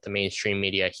issues with the mainstream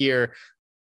media here.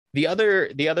 The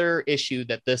other issue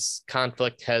that this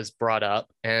conflict has brought up,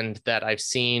 and that I've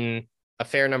seen a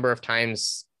fair number of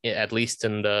times, at least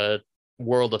in the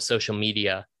world of social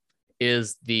media,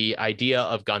 is the idea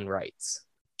of gun rights.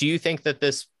 Do you think that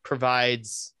this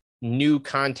provides new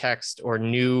context or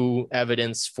new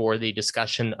evidence for the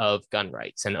discussion of gun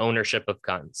rights and ownership of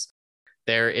guns?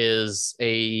 There is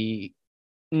a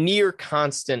near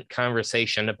constant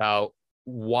conversation about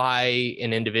why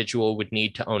an individual would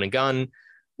need to own a gun,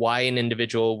 why an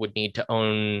individual would need to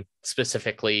own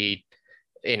specifically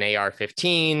an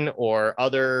AR-15 or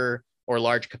other or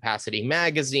large capacity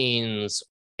magazines.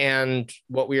 And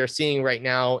what we are seeing right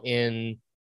now in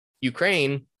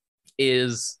Ukraine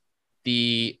is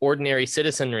the ordinary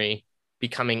citizenry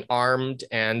becoming armed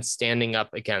and standing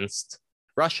up against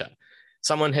Russia.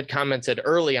 Someone had commented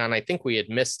early on, I think we had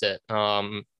missed it,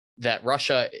 that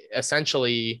Russia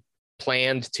essentially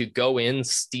planned to go in,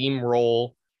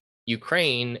 steamroll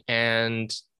Ukraine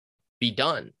and be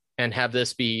done and have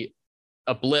this be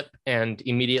a blip and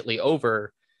immediately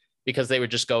over, because they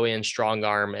would just go in strong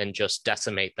arm and just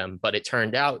decimate them. But it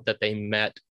turned out that they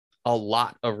met a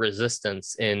lot of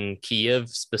resistance in Kyiv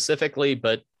specifically,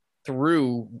 but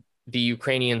through the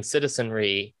Ukrainian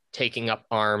citizenry taking up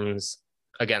arms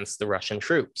against the Russian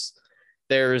troops.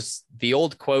 There's the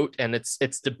old quote, and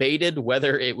it's debated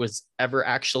whether it was ever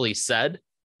actually said.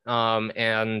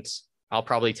 And I'll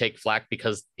probably take flack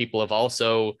because people have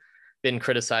also been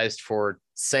criticized for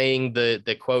saying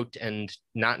the quote and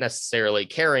not necessarily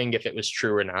caring if it was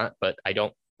true or not, but I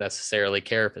don't necessarily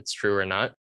care if it's true or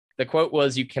not. The quote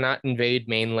was, "You cannot invade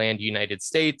mainland United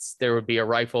States. There would be a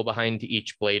rifle behind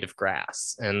each blade of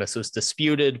grass." And this was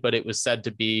disputed, but it was said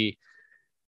to be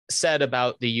said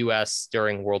about the US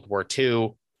during World War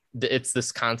II. It's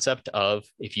this concept of,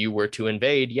 if you were to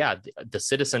invade, the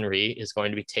citizenry is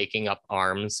going to be taking up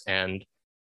arms and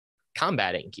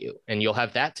combating you, and you'll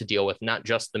have that to deal with, not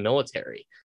just the military.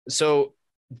 So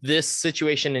this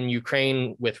situation in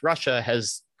Ukraine with Russia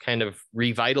has kind of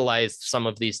revitalized some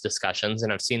of these discussions,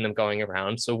 and I've seen them going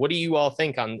around. So what do you all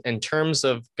think in terms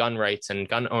of gun rights and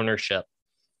gun ownership?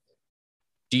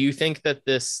 Do you think that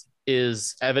this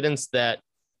is evidence that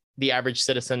the average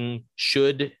citizen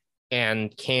should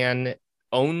and can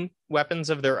own weapons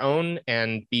of their own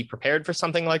and be prepared for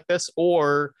something like this?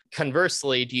 Or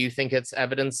conversely, do you think it's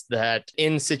evidence that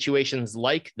in situations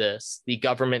like this, the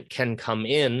government can come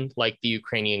in, like the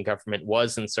Ukrainian government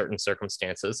was in certain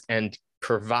circumstances, and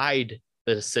provide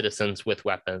the citizens with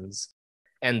weapons,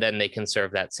 and then they can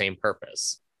serve that same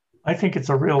purpose? I think it's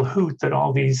a real hoot that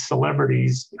all these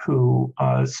celebrities who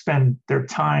spend their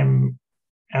time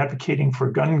advocating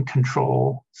for gun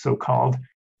control, so-called,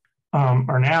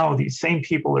 are now, these same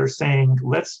people are saying,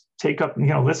 let's take up,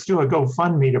 let's do a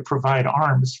GoFundMe to provide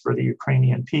arms for the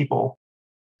Ukrainian people.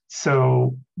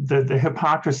 So the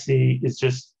hypocrisy is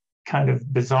just kind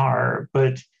of bizarre,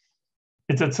 but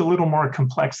it's a little more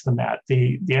complex than that.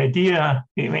 The idea,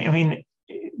 I mean,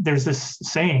 there's this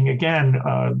saying, again,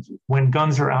 when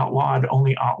guns are outlawed,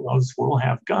 only outlaws will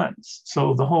have guns.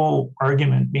 So the whole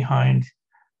argument behind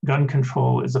gun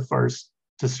control is a farce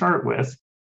to start with.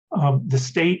 The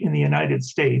state in the United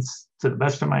States, to the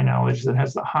best of my knowledge, that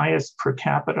has the highest per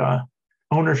capita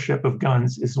ownership of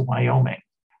guns is Wyoming.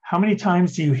 how many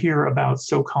times do you hear about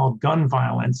so-called gun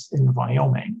violence in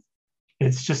Wyoming?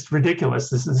 It's just ridiculous.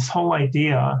 This whole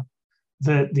idea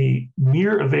that the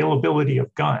mere availability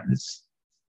of guns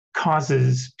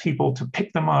causes people to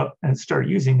pick them up and start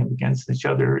using them against each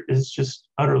other is just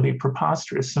utterly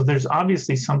preposterous. So there's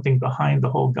obviously something behind the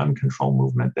whole gun control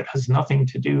movement that has nothing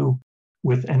to do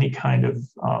with any kind of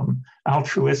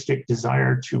altruistic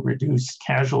desire to reduce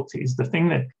casualties. The thing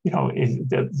that, is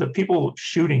the people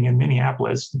shooting in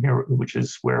Minneapolis, which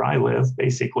is where I live,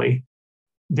 basically,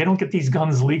 they don't get these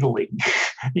guns legally.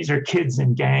 These are kids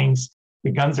in gangs.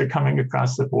 The guns are coming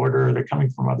across the border. They're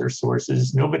coming from other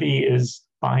sources. Nobody is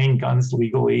buying guns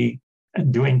legally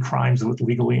and doing crimes with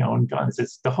legally owned guns.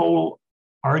 It's the whole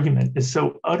argument is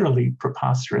so utterly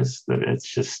preposterous that it's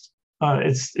just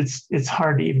it's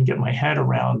hard to even get my head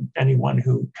around anyone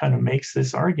who kind of makes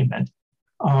this argument.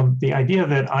 The idea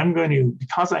that I'm going to,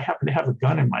 because I happen to have a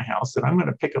gun in my house, that I'm going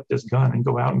to pick up this gun and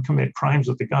go out and commit crimes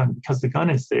with the gun because the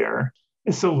gun is there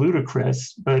is so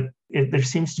ludicrous. But there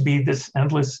seems to be this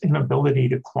endless inability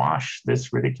to quash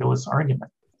this ridiculous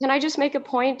argument. Can I just make a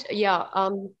point? Yeah.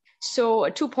 So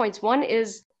 2 points. One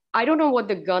is, I don't know what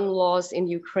the gun laws in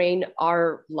Ukraine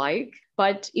are like,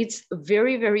 but it's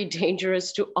very, very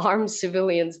dangerous to arm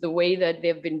civilians the way that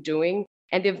they've been doing.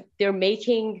 And they're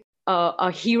making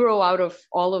a hero out of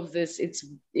all of this.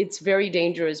 It's very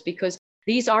dangerous because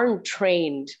these aren't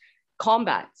trained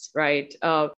combats, right?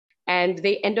 And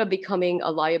they end up becoming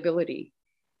a liability.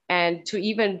 And to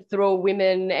even throw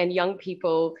women and young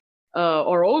people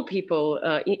or old people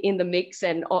in the mix.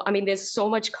 And I mean, there's so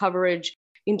much coverage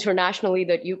internationally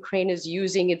that Ukraine is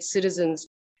using its citizens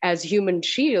as human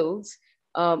shields.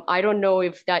 I don't know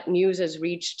if that news has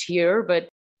reached here, but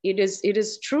it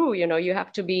is true. You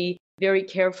have to be very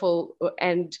careful.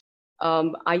 And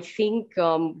I think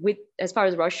with as far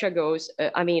as Russia goes,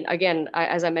 I mean, again,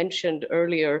 as I mentioned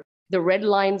earlier, the red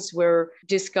lines were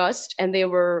discussed and they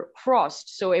were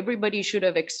crossed. So everybody should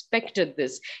have expected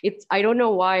this. I don't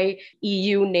know why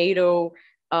EU, NATO,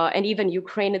 and even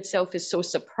Ukraine itself is so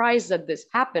surprised that this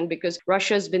happened, because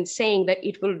Russia has been saying that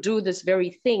it will do this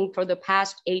very thing for the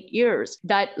past 8 years.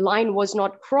 That line was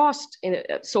not crossed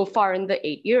so far in the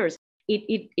 8 years.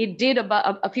 It did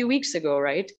about a few weeks ago,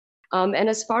 right? And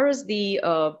as far as the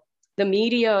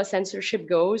media censorship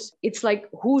goes, it's like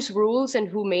whose rules and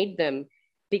who made them?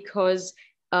 Because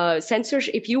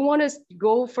censorship, if you want to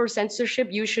go for censorship,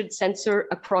 you should censor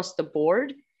across the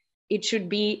board. It should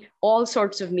be all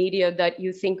sorts of media that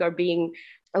you think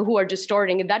who are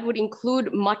distorting. And that would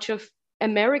include much of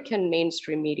American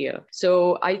mainstream media.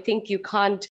 So I think you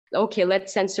can't, okay,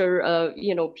 let's censor,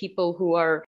 people who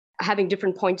are having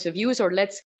different points of views, or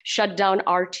let's shut down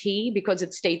RT because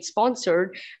it's state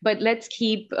sponsored, but let's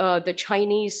keep the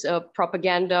Chinese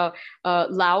propaganda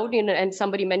loud. And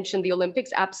somebody mentioned the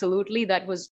Olympics. Absolutely. That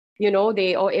was,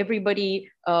 everybody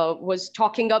was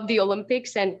talking up the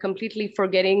Olympics and completely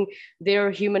forgetting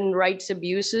their human rights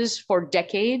abuses for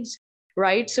decades,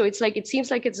 right? So it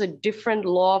seems like it's a different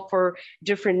law for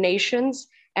different nations.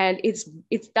 And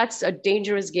that's a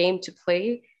dangerous game to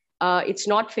play. It's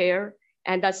not fair.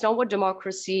 And that's not what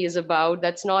democracy is about.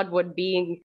 That's not what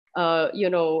being,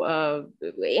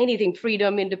 anything,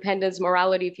 freedom, independence,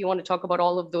 morality, if you want to talk about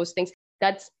all of those things,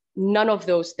 that's none of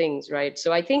those things, right?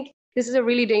 So I think this is a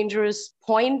really dangerous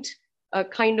point, a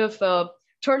kind of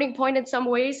turning point in some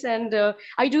ways. And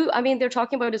they're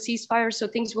talking about a ceasefire, so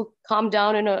things will calm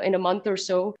down in a month or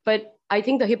so. But I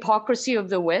think the hypocrisy of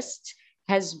the West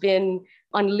has been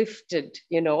unlifted,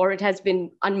 or it has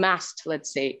been unmasked,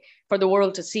 let's say, for the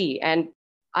world to see. And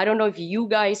I don't know if you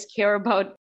guys care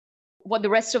about what the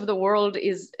rest of the world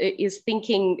is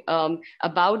thinking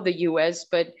about the US,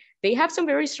 but they have some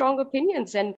very strong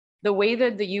opinions. And the way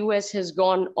that the US has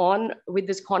gone on with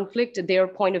this conflict, their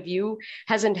point of view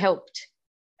hasn't helped.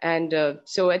 And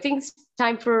so I think it's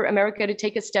time for America to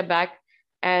take a step back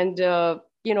and,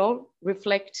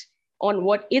 reflect on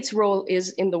what its role is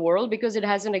in the world, because it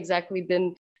hasn't exactly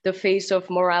been the face of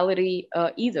morality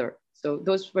either. So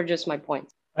those were just my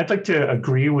points. I'd like to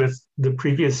agree with the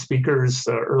previous speaker's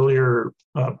earlier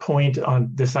point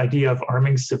on this idea of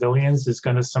arming civilians is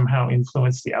going to somehow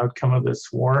influence the outcome of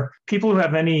this war. People who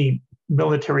have any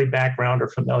military background or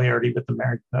familiarity with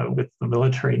the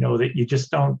military know that you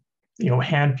just don't,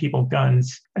 hand people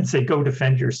guns and say, go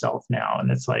defend yourself now.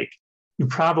 And it's like,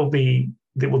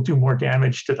 they will do more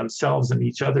damage to themselves and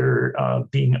each other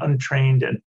being untrained.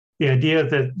 And the idea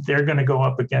that they're going to go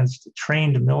up against a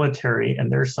trained military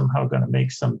and they're somehow going to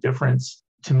make some difference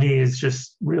to me is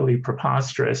just really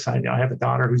preposterous. I have a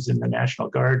daughter who's in the National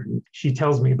Guard, and she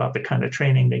tells me about the kind of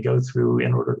training they go through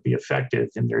in order to be effective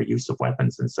in their use of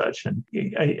weapons and such. And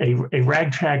a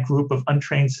ragtag group of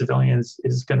untrained civilians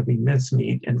is going to be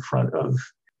mincemeat in front of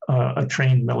a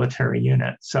trained military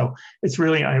unit. So it's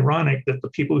really ironic that the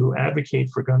people who advocate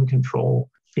for gun control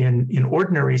in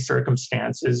ordinary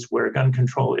circumstances where gun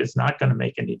control is not going to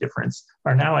make any difference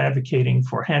are now advocating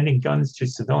for handing guns to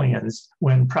civilians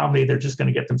when probably they're just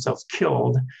going to get themselves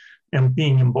killed and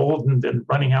being emboldened and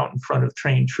running out in front of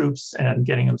trained troops and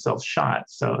getting themselves shot.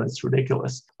 So it's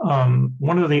ridiculous.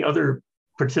 One of the other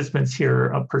participants here,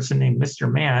 a person named Mr.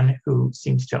 Mann, who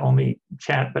seems to only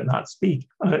chat but not speak,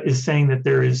 is saying that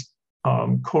there is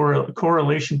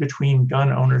correlation between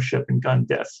gun ownership and gun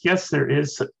deaths. Yes, there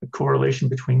is a correlation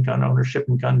between gun ownership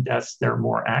and gun deaths. There are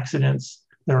more accidents.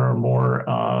 There are more,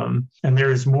 and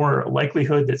there is more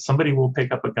likelihood that somebody will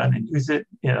pick up a gun and use it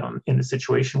in a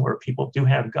situation where people do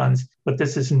have guns. But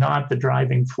this is not the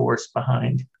driving force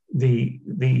behind the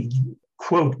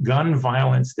quote gun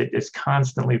violence that is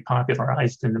constantly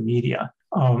popularized in the media.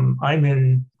 I'm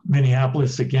in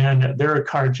Minneapolis again. There are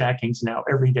carjackings now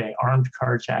every day, armed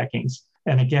carjackings.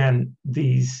 And again,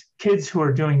 these kids who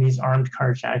are doing these armed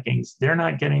carjackings, they're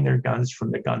not getting their guns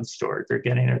from the gun store. They're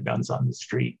getting their guns on the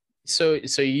street. So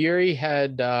Yuri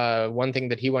had one thing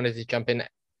that he wanted to jump in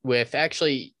with.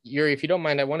 Actually, Yuri, if you don't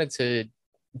mind, I wanted to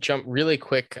jump really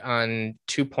quick on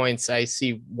 2 points. I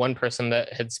see one person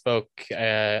that had spoke,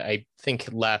 I think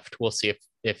left. We'll see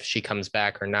if she comes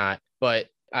back or not. But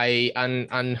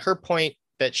on her point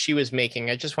that she was making,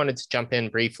 I just wanted to jump in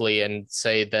briefly and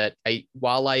say that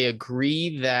while I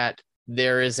agree that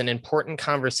there is an important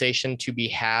conversation to be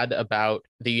had about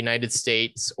the United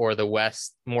States or the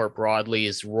West more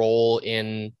broadly's role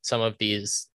in some of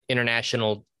these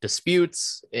international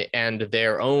disputes and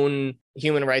their own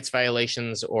human rights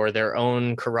violations or their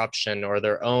own corruption or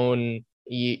their own,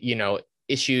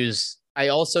 issues. I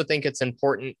also think it's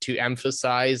important to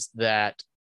emphasize that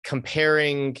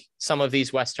comparing some of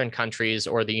these Western countries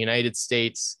or the United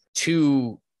States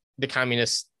to the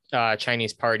Communist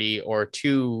Chinese Party or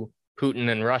to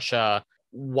Putin and Russia,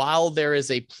 while there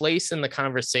is a place in the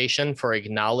conversation for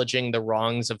acknowledging the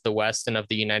wrongs of the West and of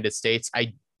the United States,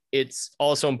 it's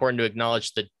also important to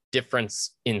acknowledge the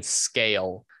difference in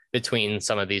scale between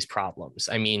some of these problems.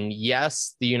 I mean,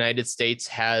 yes, the United States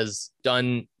has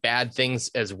done bad things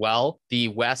as well. The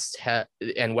West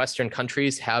and Western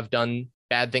countries have done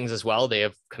bad things as well. They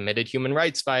have committed human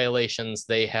rights violations.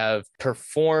 They have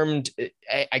performed,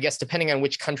 I guess, depending on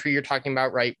which country you're talking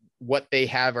about, right? What they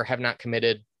have or have not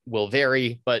committed will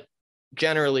vary. But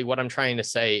generally, what I'm trying to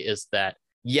say is that,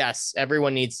 yes,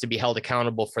 everyone needs to be held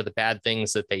accountable for the bad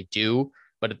things that they do.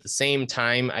 But at the same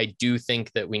time, I do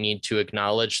think that we need to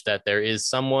acknowledge that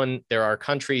there are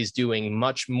countries doing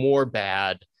much more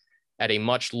bad at a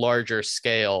much larger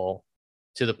scale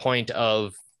to the point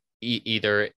of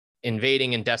either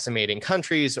invading and decimating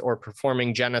countries or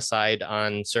performing genocide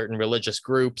on certain religious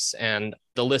groups. And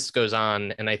the list goes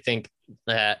on. And I think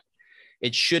that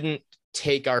it shouldn't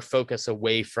take our focus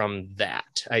away from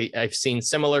that. I've seen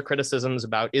similar criticisms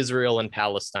about Israel and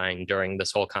Palestine during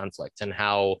this whole conflict and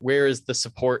where is the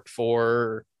support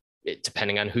for,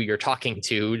 depending on who you're talking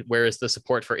to, where is the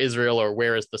support for Israel or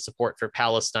where is the support for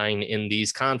Palestine in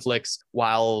these conflicts,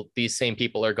 while these same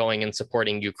people are going and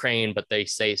supporting Ukraine, but they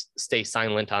stay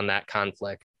silent on that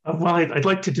conflict. Well, I'd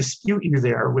like to dispute you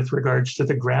there with regards to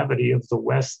the gravity of the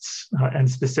West's and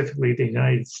specifically the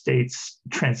United States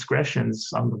transgressions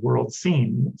on the world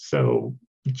scene. So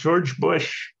George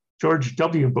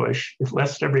W. Bush,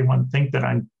 lest everyone think that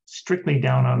I'm strictly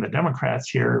down on the Democrats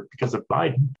here because of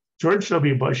Biden, George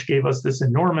W. Bush gave us this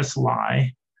enormous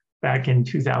lie back in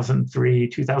 2002,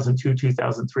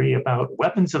 2003 about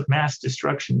weapons of mass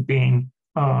destruction being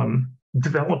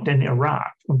developed in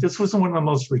Iraq. This was one of the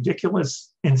most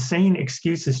ridiculous, insane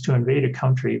excuses to invade a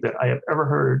country that I have ever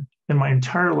heard in my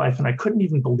entire life, and I couldn't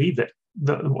even believe it.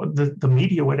 The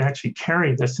media would actually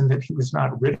carry this and that he was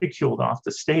not ridiculed off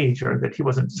the stage or that he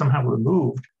wasn't somehow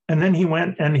removed. And then he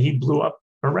went and he blew up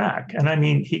Iraq. And I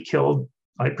mean, he killed,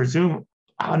 I presume,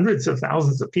 hundreds of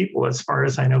thousands of people, as far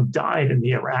as I know, died in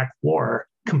the Iraq war,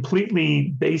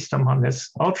 completely based on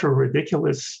this ultra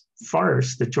ridiculous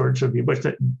farce that George W.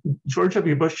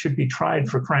 Bush should be tried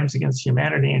for crimes against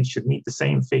humanity and should meet the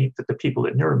same fate that the people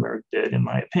at Nuremberg did, in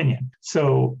my opinion.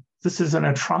 So this is an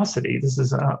atrocity. This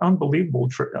is an unbelievable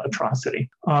atrocity.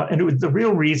 And the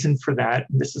real reason for that,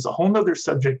 and this is a whole nother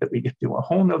subject that we could do a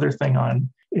whole nother thing on,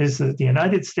 is that the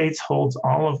United States holds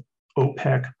all of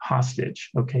OPEC hostage.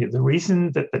 Okay, the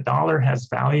reason that the dollar has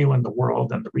value in the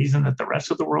world and the reason that the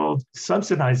rest of the world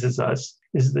subsidizes us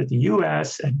is that the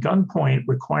US at gunpoint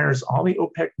requires all the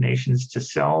OPEC nations to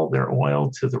sell their oil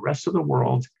to the rest of the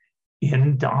world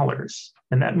in dollars.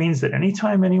 And that means that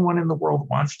anytime anyone in the world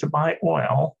wants to buy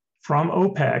oil from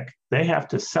OPEC, they have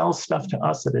to sell stuff to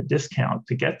us at a discount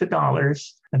to get the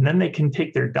dollars, and then they can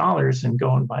take their dollars and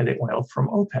go and buy the oil from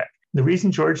OPEC. The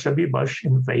reason George W. Bush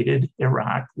invaded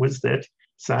Iraq was that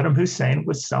Saddam Hussein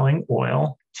was selling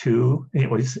oil to,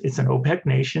 it's an OPEC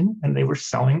nation, and they were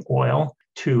selling oil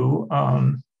to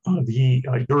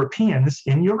the Europeans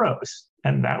in euros.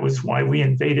 And that was why we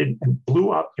invaded and blew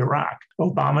up Iraq.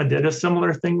 Obama did a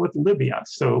similar thing with Libya.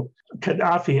 So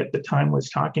Gaddafi at the time was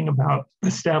talking about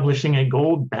establishing a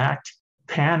gold-backed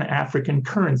Pan-African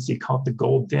currency called the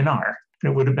gold dinar.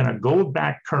 And it would have been a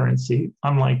gold-backed currency,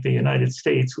 unlike the United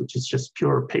States, which is just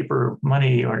pure paper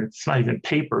money, or it's not even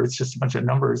paper, it's just a bunch of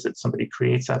numbers that somebody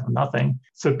creates out of nothing.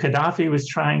 So Gaddafi was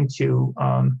trying to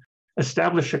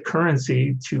establish a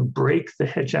currency to break the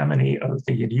hegemony of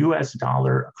the US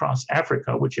dollar across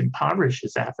Africa, which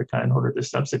impoverishes Africa in order to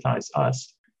subsidize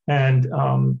us. And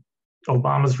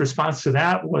Obama's response to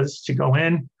that was to go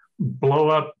in, blow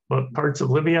up parts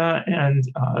of Libya, and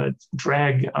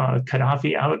drag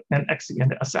Gaddafi out and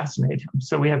assassinate him.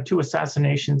 So we have two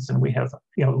assassinations, and we have,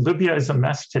 Libya is a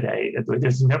mess today. It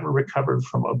has never recovered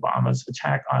from Obama's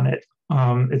attack on it.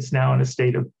 It's now in a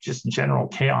state of just general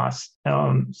chaos.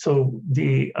 So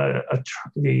the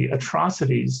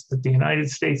atrocities that the United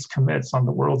States commits on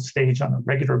the world stage on a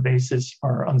regular basis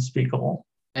are unspeakable.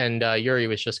 And Yuri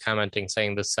was just commenting,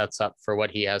 saying this sets up for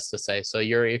what he has to say. So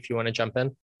Yuri, if you want to jump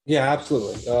in. Yeah,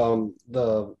 absolutely.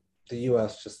 The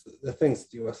U.S., just the things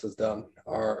the U.S. has done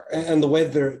are, and the way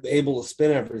they're able to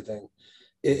spin everything,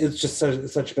 it's just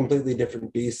such a completely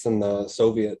different beast than the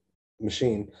Soviet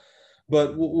machine.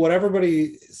 But what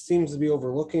everybody seems to be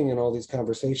overlooking in all these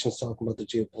conversations talking about the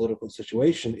geopolitical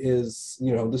situation is,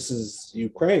 this is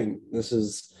Ukraine. This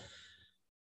is,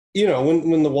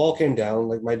 when the wall came down,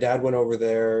 like my dad went over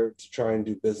there to try and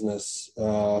do business,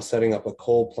 setting up a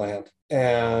coal plant.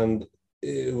 And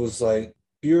it was like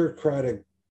bureaucratic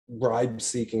bribe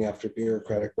seeking after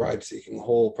bureaucratic bribe seeking, the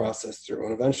whole process through.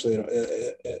 And eventually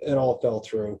it all fell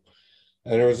through.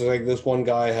 And there was like this one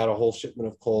guy had a whole shipment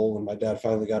of coal, and my dad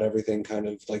finally got everything kind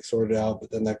of like sorted out,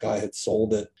 but then that guy had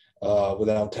sold it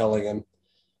without telling him.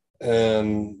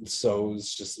 And so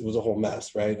it was a whole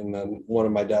mess, right? And then one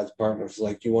of my dad's partners was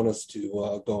like, you want us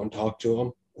to go and talk to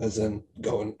him, as in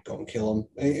go and kill him?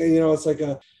 And, it's like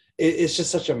it's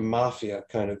just such a mafia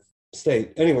kind of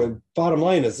state. Anyway, bottom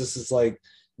line is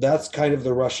that's kind of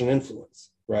the Russian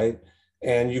influence, right?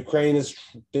 And Ukraine has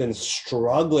been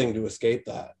struggling to escape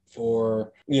that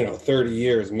for 30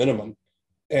 years minimum,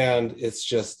 and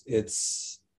it's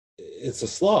a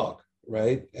slog,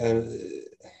 right? And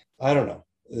I don't know,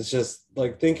 it's just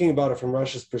like thinking about it from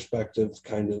Russia's perspective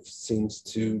kind of seems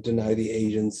to deny the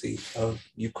agency of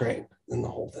Ukraine in the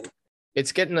whole thing.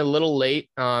 It's getting a little late,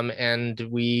 and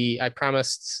I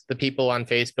promised the people on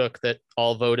Facebook that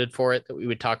all voted for it that we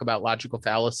would talk about logical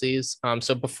fallacies.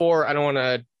 So before, I don't want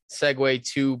to segue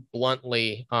too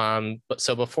bluntly, but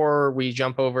before we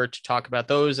jump over to talk about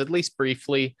those, at least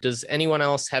briefly, does anyone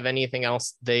else have anything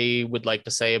else they would like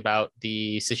to say about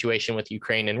the situation with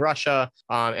Ukraine and Russia?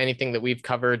 Anything that we've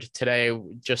covered today,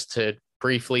 just to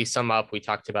briefly sum up, we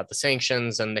talked about the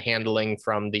sanctions and the handling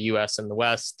from the US and the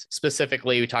West.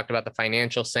 Specifically, we talked about the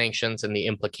financial sanctions and the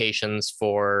implications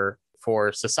for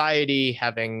society,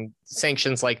 having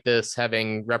sanctions like this,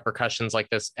 having repercussions like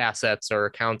this, assets or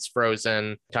accounts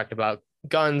frozen. We talked about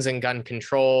guns and gun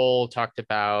control, talked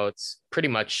about pretty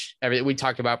much everything. We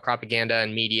talked about propaganda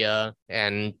and media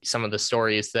and some of the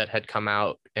stories that had come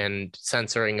out and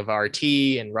censoring of RT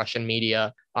and Russian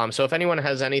media. So if anyone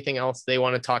has anything else they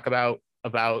want to talk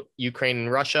about Ukraine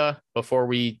and Russia before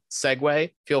we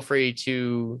segue, feel free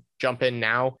to jump in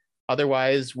now.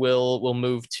 Otherwise, we'll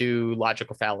move to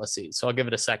logical fallacies. So I'll give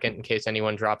it a second in case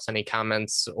anyone drops any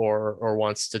comments or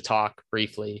wants to talk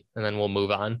briefly, and then we'll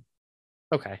move on.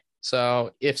 Okay.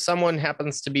 So if someone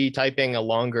happens to be typing a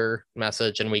longer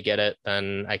message and we get it,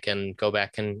 then I can go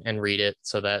back and read it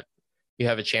so that you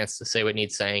have a chance to say what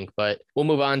needs saying. But we'll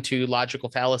move on to logical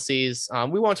fallacies.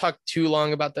 We won't talk too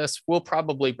long about this. We'll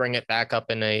probably bring it back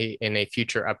up in a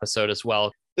future episode as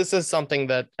well. This is something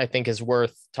that I think is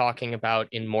worth talking about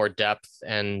in more depth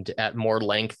and at more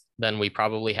length than we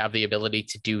probably have the ability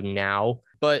to do now.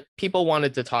 But people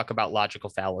wanted to talk about logical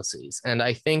fallacies. And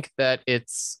I think that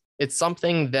it's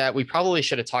something that we probably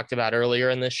should have talked about earlier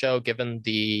in this show, given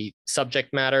the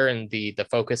subject matter and the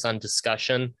focus on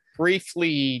discussion.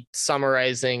 Briefly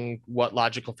summarizing what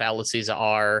logical fallacies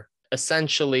are,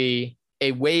 essentially,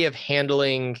 a way of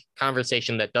handling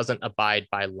conversation that doesn't abide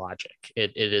by logic.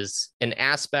 It is an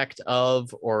aspect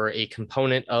of or a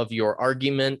component of your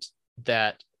argument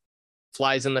that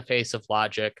flies in the face of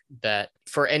logic, that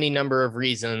for any number of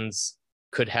reasons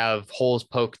could have holes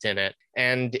poked in it.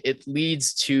 And it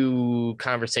leads to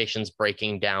conversations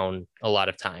breaking down a lot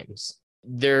of times.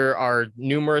 There are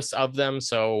numerous of them,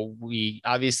 so we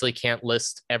obviously can't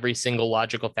list every single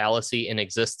logical fallacy in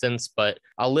existence, but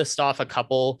I'll list off a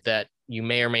couple that you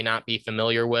may or may not be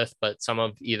familiar with, but some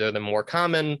of either the more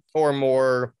common or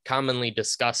more commonly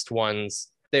discussed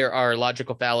ones. There are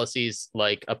logical fallacies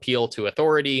like appeal to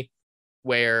authority,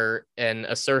 where an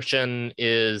assertion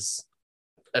is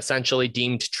essentially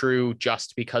deemed true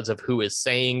just because of who is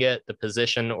saying it, the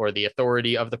position or the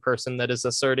authority of the person that is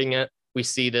asserting it. We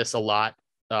see this a lot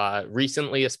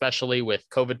recently, especially with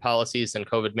COVID policies and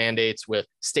COVID mandates, with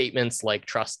statements like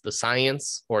trust the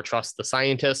science or trust the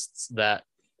scientists, that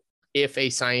if a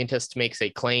scientist makes a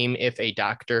claim, if a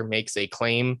doctor makes a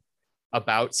claim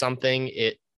about something,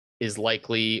 it is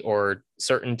likely or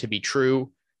certain to be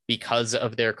true because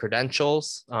of their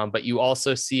credentials. But you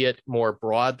also see it more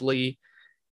broadly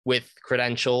with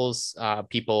credentials,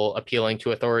 people appealing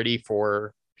to authority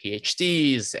for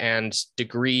PhDs and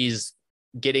degrees,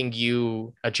 getting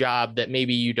you a job that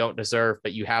maybe you don't deserve,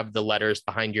 but you have the letters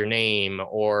behind your name,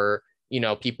 or,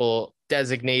 people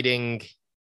designating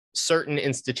certain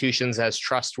institutions as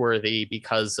trustworthy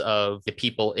because of the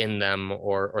people in them,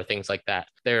 or things like that.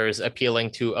 There's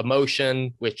appealing to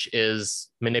emotion, which is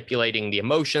manipulating the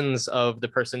emotions of the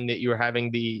person that you're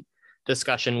having the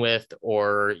discussion with,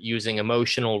 or using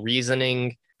emotional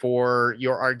reasoning for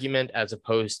your argument as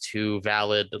opposed to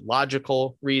valid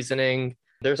logical reasoning.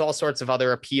 There's all sorts of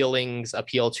other appealings: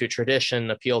 appeal to tradition,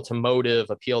 appeal to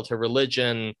motive, appeal to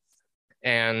religion.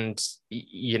 And,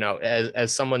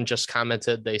 as someone just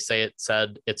commented, they said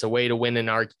it's a way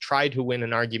to try to win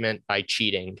an argument by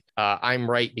cheating. I'm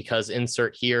right because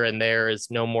insert here and there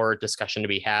is no more discussion to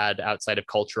be had outside of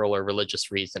cultural or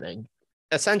religious reasoning.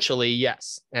 Essentially,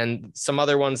 yes. And some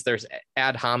other ones, there's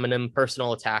ad hominem.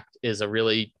 Personal attack is a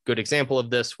really good example of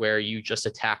this, where you just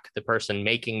attack the person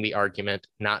making the argument,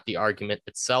 not the argument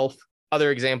itself.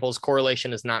 Other examples: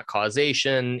 correlation is not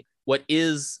causation. What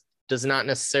is does not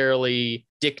necessarily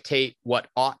dictate what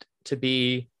ought to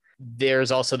be.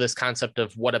 There's also this concept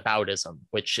of whataboutism,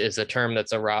 which is a term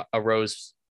that's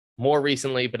arose more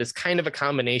recently, but is kind of a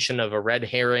combination of a red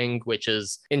herring, which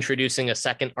is introducing a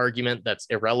second argument that's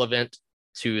irrelevant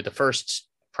to the first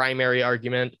primary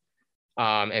argument,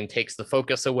 and takes the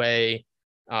focus away.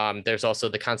 There's also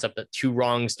the concept that two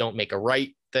wrongs don't make a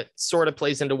right, that sort of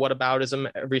plays into whataboutism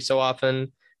every so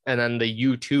often. And then the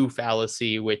you-too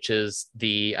fallacy, which is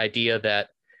the idea that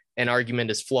an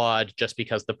argument is flawed just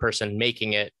because the person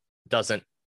making it doesn't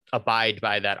abide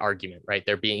by that argument, right?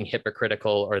 They're being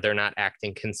hypocritical, or they're not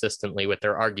acting consistently with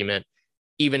their argument,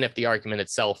 even if the argument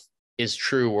itself is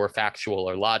true or factual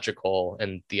or logical,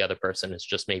 and the other person is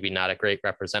just maybe not a great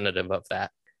representative of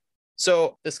that.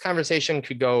 So this conversation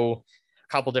could go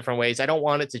a couple different ways. I don't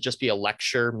want it to just be a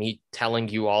lecture, me telling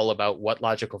you all about what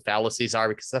logical fallacies are,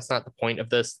 because that's not the point of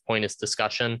this. The point is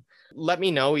discussion. Let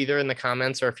me know either in the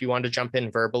comments, or if you want to jump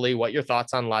in verbally, what your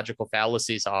thoughts on logical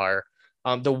fallacies are.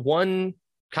 The one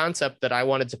concept that I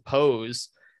wanted to pose,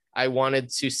 I wanted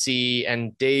to see,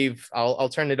 and Dave, I'll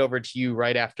turn it over to you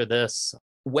right after this.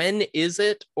 When is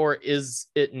it or is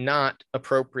it not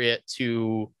appropriate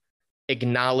to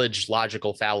acknowledge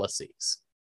logical fallacies?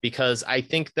 Because I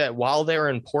think that while they're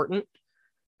important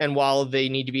and while they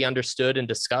need to be understood and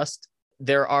discussed,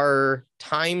 there are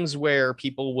times where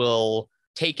people will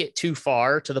take it too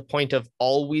far, to the point of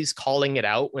always calling it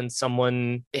out when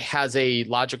someone has a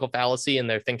logical fallacy in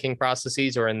their thinking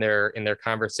processes or in their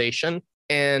conversation.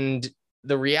 And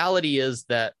the reality is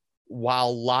that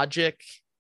while logic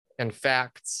and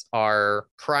facts are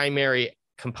primary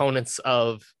components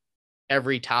of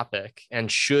every topic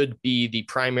and should be the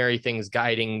primary things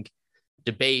guiding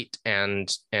debate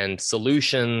and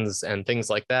solutions and things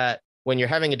like that, when you're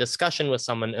having a discussion with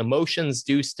someone, emotions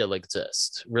do still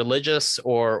exist. Religious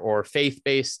or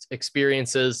faith-based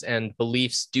experiences and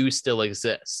beliefs do still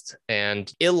exist.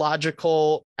 And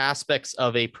illogical aspects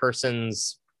of a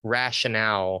person's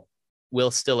rationale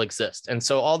will still exist. And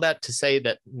so all that to say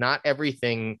that not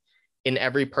everything in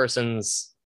every person's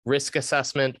risk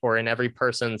assessment or in every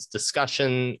person's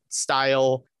discussion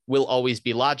style will always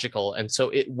be logical. And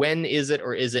so when is it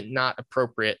or is it not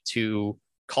appropriate to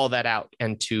call that out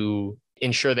and to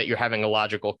ensure that you're having a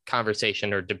logical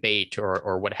conversation or debate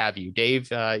or what have you? Dave,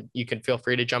 you can feel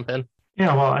free to jump in.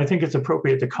 Yeah, well, I think it's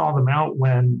appropriate to call them out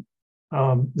when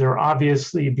they're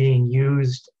obviously being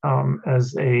used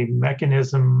as a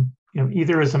mechanism,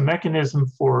 either as a mechanism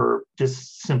for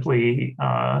just simply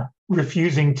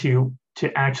refusing to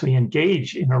actually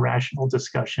engage in a rational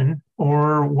discussion,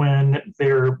 or when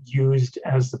they're used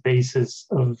as the basis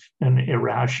of an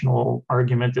irrational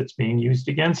argument that's being used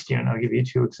against you. And I'll give you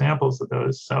two examples of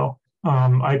those. So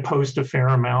I post a fair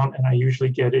amount, and I usually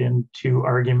get into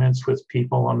arguments with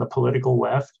people on the political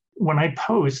left. When I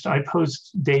post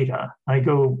data.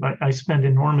 I spend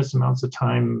enormous amounts of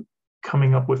time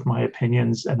coming up with my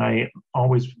opinions, and I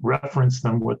always reference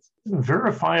them with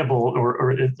verifiable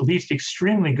or at least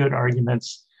extremely good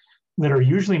arguments that are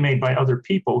usually made by other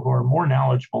people who are more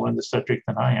knowledgeable in the subject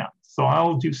than I am. So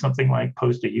I'll do something like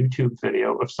post a YouTube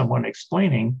video of someone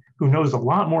explaining who knows a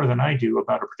lot more than I do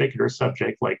about a particular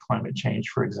subject, like climate change,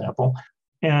 for example.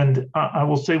 And I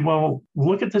will say, well,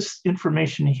 look at this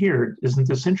information here. Isn't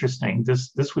this interesting?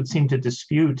 This would seem to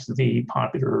dispute the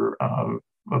popular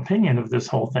opinion of this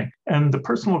whole thing. And the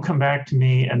person will come back to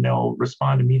me and they'll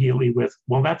respond immediately with,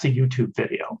 well, that's a YouTube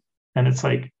video. And it's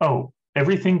like, oh,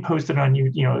 everything posted on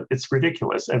YouTube, it's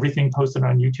ridiculous. Everything posted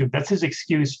on YouTube, that's his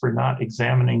excuse for not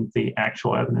examining the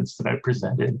actual evidence that I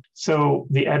presented. So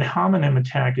the ad hominem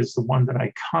attack is the one that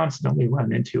I constantly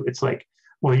run into. It's like,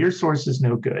 well, your source is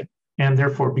no good. And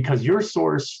therefore, because your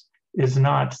source is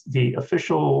not the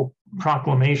official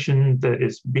proclamation that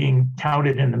is being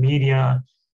touted in the media,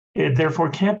 it therefore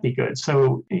can't be good.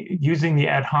 So using the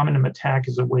ad hominem attack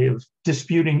is a way of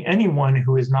disputing anyone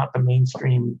who is not the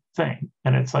mainstream thing.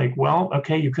 And it's like, well,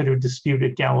 okay, you could have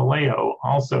disputed Galileo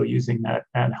also using that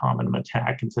ad hominem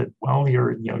attack and said, well,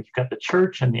 you've got the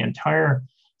church and the entire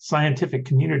scientific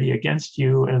community against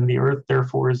you, and the earth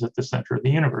therefore is at the center of the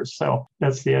universe. So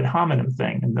that's the ad hominem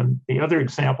thing. And then the other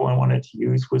example I wanted to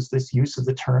use was this use of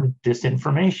the term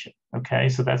disinformation. Okay,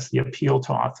 so that's the appeal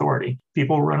to authority.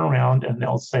 People run around and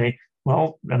they'll say,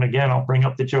 well, and again, I'll bring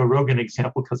up the Joe Rogan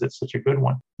example because it's such a good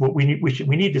one. What we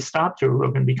need to stop Joe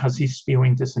Rogan because he's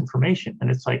spewing disinformation. And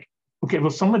it's like, okay,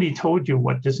 well, somebody told you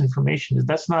what disinformation is.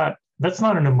 That's not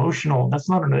an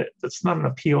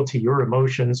appeal to your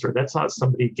emotions, or that's not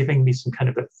somebody giving me some kind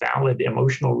of a valid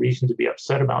emotional reason to be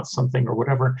upset about something or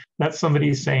whatever. That's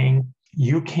somebody saying,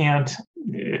 you can't,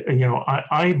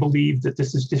 I believe that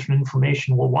this is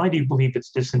disinformation. Well, why do you believe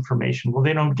it's disinformation? Well,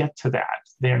 they don't get to that.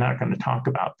 They're not going to talk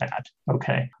about that.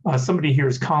 Okay. Somebody here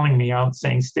is calling me out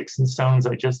saying sticks and stones.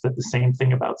 I just did the same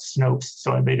thing about Snopes.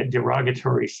 So I made a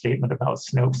derogatory statement about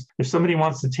Snopes. If somebody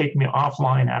wants to take me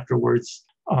offline afterwards,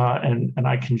 and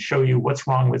I can show you what's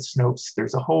wrong with Snopes,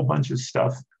 there's a whole bunch of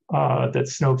stuff that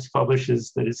Snopes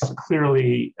publishes that is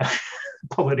clearly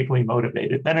politically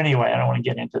motivated. But anyway, I don't want to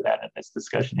get into that in this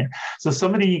discussion here. So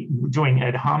somebody doing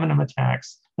ad hominem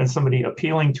attacks and somebody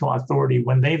appealing to authority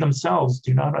when they themselves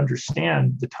do not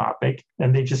understand the topic,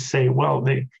 and they just say, well,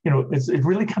 it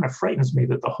really kind of frightens me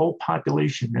that the whole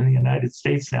population in the United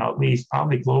States now, at least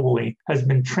probably globally, has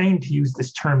been trained to use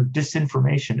this term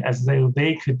disinformation as though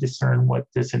they could discern what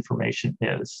disinformation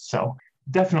is. So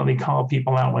definitely call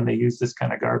people out when they use this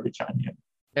kind of garbage on you.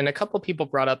 And a couple people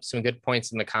brought up some good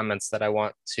points in the comments that I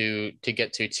want to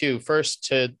get to too. First,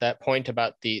 to that point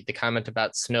about the comment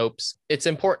about Snopes, it's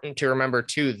important to remember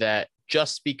too that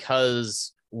just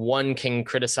because one can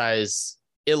criticize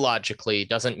illogically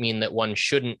doesn't mean that one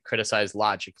shouldn't criticize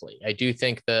logically. I do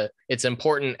think that it's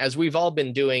important, as we've all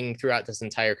been doing throughout this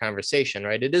entire conversation,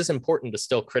 right? It is important to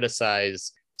still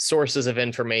criticize sources of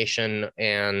information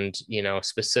and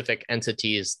specific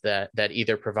entities that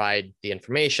either provide the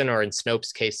information or in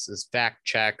Snopes' cases fact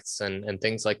checks and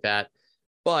things like that.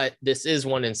 But this is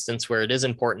one instance where it is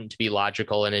important to be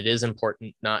logical, and it is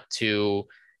important not to,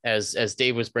 as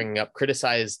Dave was bringing up,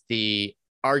 criticize the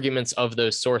arguments of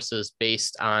those sources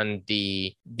based on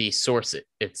the source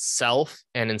itself,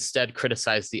 and instead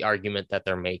criticize the argument that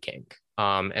they're making.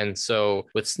 And so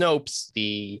with Snopes,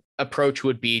 the approach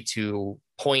would be to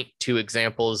point to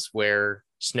examples where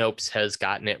Snopes has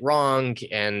gotten it wrong,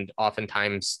 and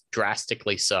oftentimes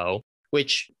drastically so,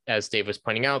 which, as Dave was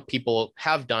pointing out, people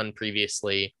have done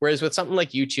previously. Whereas with something like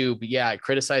YouTube,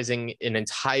 criticizing an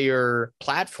entire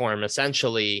platform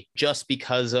essentially just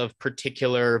because of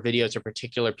particular videos or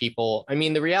particular people. I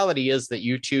mean, the reality is that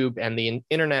YouTube and the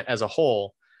internet as a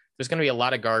whole, there's going to be a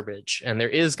lot of garbage, and there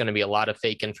is going to be a lot of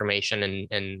fake information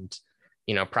and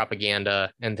propaganda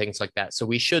and things like that. So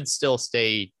we should still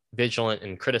stay vigilant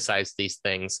and criticize these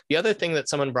things. The other thing that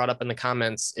someone brought up in the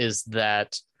comments is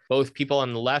that both people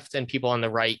on the left and people on the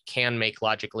right can make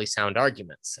logically sound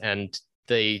arguments. And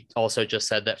they also just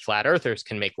said that flat earthers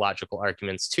can make logical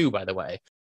arguments too, by the way.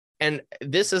 And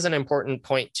this is an important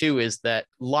point too, is that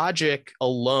logic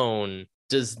alone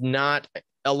does not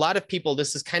a lot of people,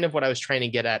 this is kind of what I was trying to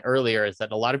get at earlier, is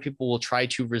that a lot of people will try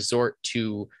to resort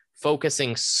to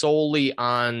focusing solely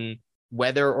on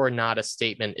whether or not a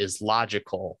statement is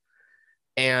logical.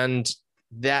 And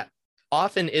that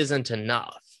often isn't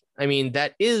enough. I mean,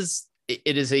 it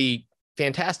is a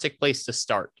fantastic place to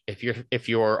start. If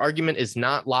your argument is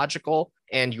not logical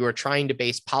and you are trying to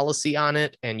base policy on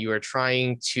it, and you are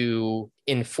trying to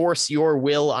enforce your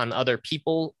will on other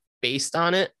people based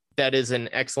on it, that is an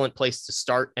excellent place to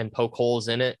start and poke holes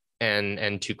in it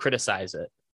and to criticize it.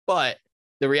 But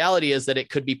the reality is that it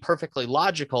could be perfectly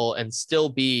logical and still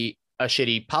be a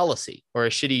shitty policy or a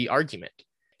shitty argument.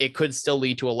 It could still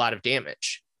lead to a lot of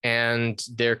damage. And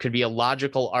there could be a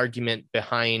logical argument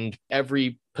behind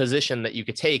every position that you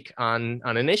could take on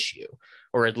an issue,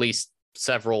 or at least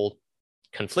several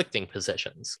conflicting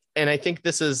positions. And I think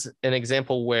this is an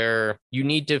example where you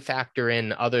need to factor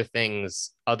in other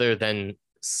things other than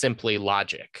simply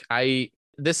logic.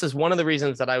 This is one of the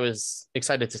reasons that I was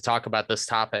excited to talk about this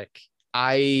topic.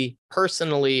 I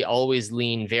personally always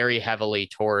lean very heavily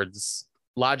towards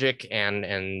logic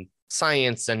and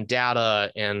science and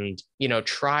data, and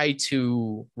try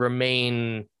to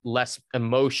remain less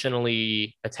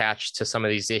emotionally attached to some of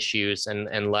these issues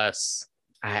and less,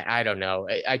 I don't know.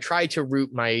 I try to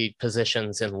root my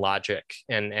positions in logic,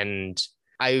 and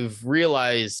I've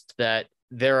realized that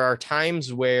there are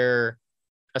times where,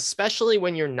 especially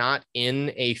when you're not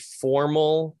in a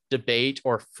formal debate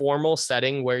or formal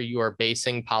setting where you are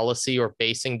basing policy or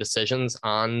basing decisions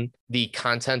on the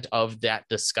content of that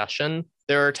discussion,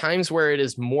 there are times where it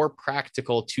is more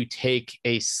practical to take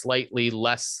a slightly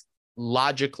less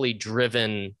logically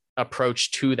driven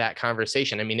approach to that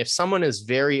conversation. I mean, if someone is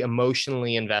very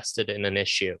emotionally invested in an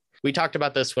issue, we talked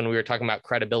about this when we were talking about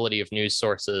credibility of news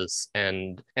sources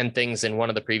and things in one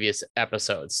of the previous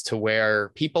episodes, to where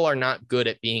people are not good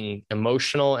at being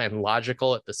emotional and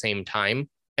logical at the same time.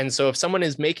 And so if someone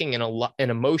is making an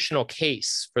emotional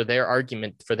case for their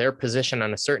argument, for their position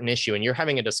on a certain issue, and you're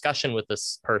having a discussion with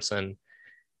this person,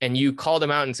 and you call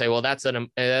them out and say, well, that's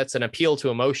an appeal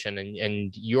to emotion,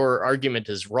 and your argument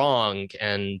is wrong,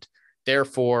 and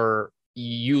therefore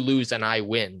you lose and I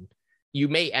win, you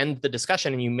may end the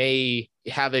discussion, and you may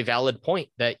have a valid point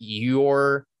that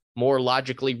your more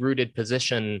logically rooted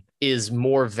position is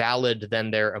more valid than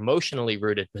their emotionally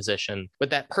rooted position. But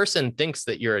that person thinks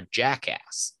that you're a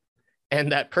jackass.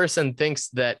 And that person thinks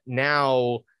that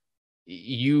now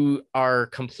you are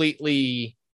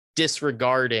completely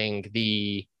disregarding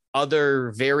the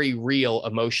other very real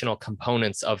emotional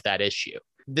components of that issue.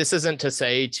 This isn't to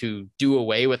say to do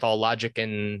away with all logic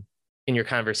in your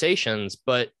conversations,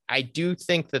 but I do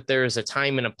think that there is a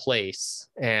time and a place.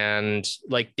 And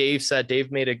like Dave said,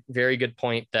 Dave made a very good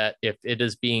point that if it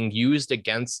is being used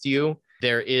against you,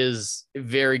 there is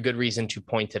very good reason to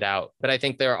point it out. But I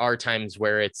think there are times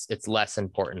where it's less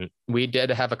important. We did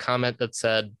have a comment that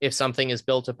said, if something is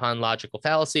built upon logical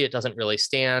fallacy, it doesn't really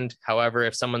stand. However,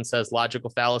 if someone says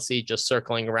logical fallacy just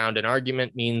circling around an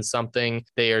argument means something,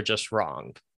 they are just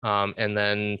wrong. And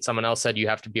then someone else said you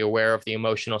have to be aware of the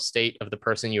emotional state of the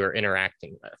person you are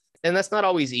interacting with. And that's not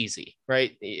always easy,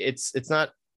 right? It's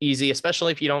not easy,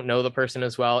 especially if you don't know the person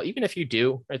as well. Even if you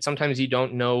do, right? Sometimes you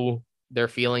don't know their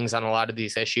feelings on a lot of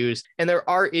these issues. And there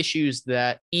are issues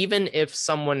that even if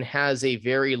someone has a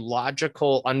very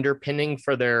logical underpinning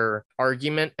for their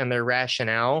argument and their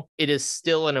rationale, it is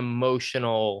still an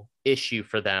emotional issue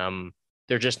for them.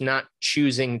 They're just not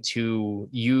choosing to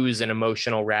use an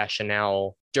emotional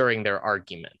rationale during their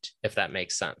argument, if that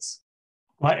makes sense.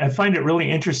 Well, I find it really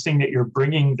interesting that you're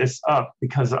bringing this up,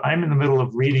 because I'm in the middle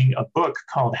of reading a book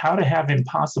called How to Have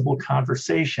Impossible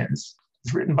Conversations.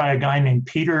 It's written by a guy named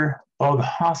Peter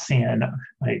Boghossian.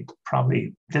 I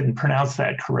probably didn't pronounce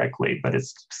that correctly, but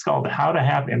it's called How to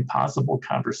Have Impossible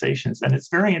Conversations. And it's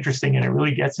very interesting, and it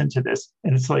really gets into this.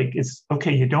 And it's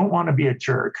okay, you don't want to be a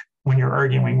jerk when you're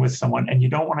arguing with someone, and you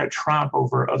don't want to tromp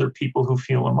over other people who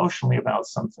feel emotionally about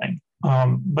something.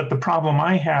 But the problem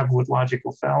I have with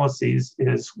logical fallacies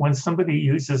is when somebody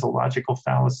uses a logical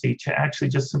fallacy to actually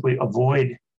just simply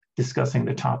avoid discussing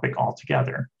the topic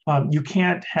altogether. You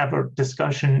can't have a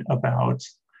discussion about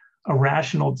a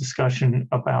rational discussion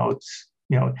about,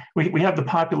 we have the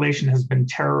population has been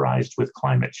terrorized with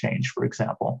climate change, for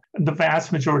example. The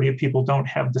vast majority of people don't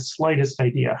have the slightest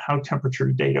idea how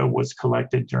temperature data was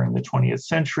collected during the 20th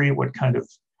century, what kind of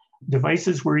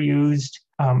devices were used,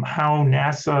 how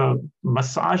NASA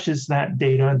massages that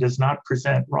data and does not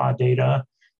present raw data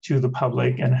to the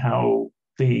public, and how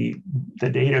the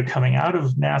data coming out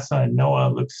of NASA and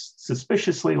NOAA looks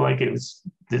suspiciously like it was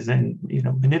is then,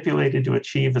 manipulated to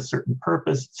achieve a certain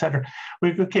purpose, et cetera.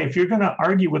 Okay, if you're going to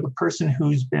argue with a person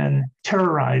who's been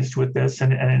terrorized with this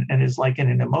and is like in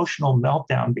an emotional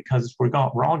meltdown because we're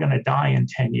all going to die in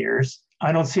 10 years,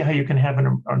 I don't see how you can have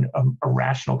a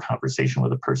rational conversation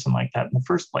with a person like that in the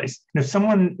first place. And if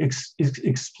someone is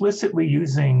explicitly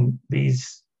using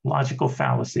these logical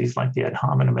fallacies like the ad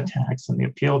hominem attacks and the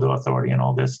appeal to authority and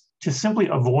all this to simply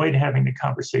avoid having the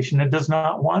conversation and does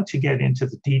not want to get into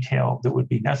the detail that would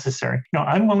be necessary.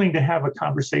 I'm willing to have a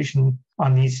conversation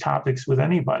on these topics with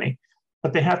anybody,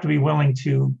 but they have to be willing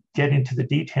to get into the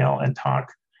detail and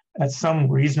talk at some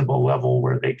reasonable level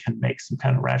where they can make some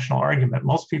kind of rational argument.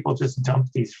 Most people just dump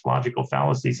these logical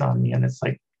fallacies on me, and it's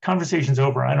like, conversation's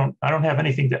over. I don't have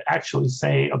anything to actually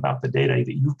say about the data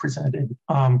that you've presented.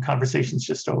 Conversation's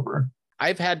just over.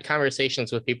 I've had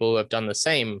conversations with people who have done the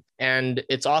same, and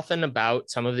it's often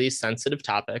about some of these sensitive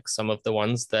topics, some of the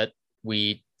ones that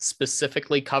we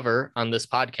specifically cover on this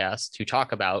podcast to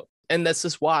talk about. And this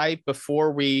is why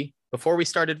before we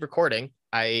started recording,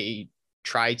 I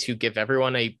try to give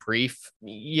everyone a brief,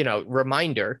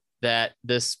 reminder that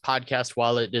this podcast,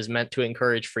 while it is meant to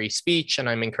encourage free speech, and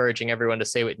I'm encouraging everyone to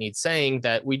say what needs saying,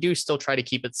 that we do still try to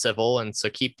keep it civil. And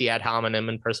so keep the ad hominem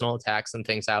and personal attacks and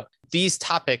things out. These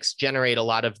topics generate a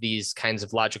lot of these kinds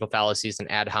of logical fallacies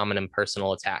and ad hominem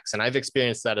personal attacks. And I've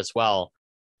experienced that as well.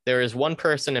 There is one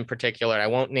person in particular, I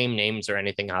won't name names or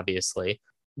anything, obviously.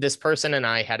 This person and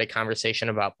I had a conversation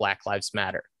about Black Lives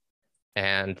Matter.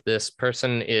 And this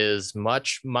person is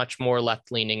much, much more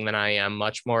left-leaning than I am,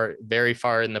 very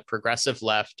far in the progressive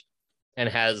left, and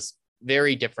has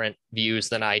very different views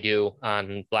than I do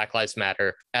on Black Lives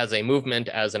Matter as a movement,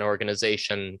 as an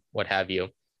organization, what have you.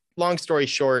 Long story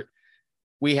short,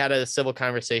 we had a civil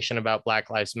conversation about Black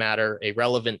Lives Matter, a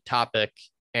relevant topic,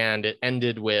 and it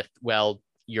ended with, well,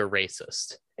 you're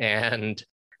racist. And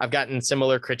I've gotten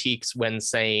similar critiques when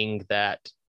saying that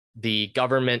the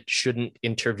government shouldn't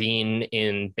intervene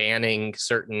in banning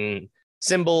certain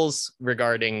symbols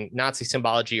regarding Nazi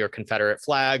symbology or Confederate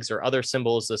flags or other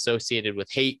symbols associated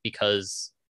with hate,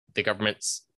 because the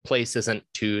government's place isn't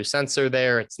to censor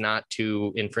there. It's not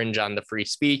to infringe on the free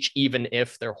speech, even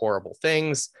if they're horrible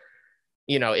things.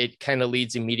 It kind of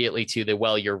leads immediately to the,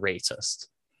 well, you're racist.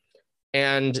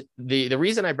 And the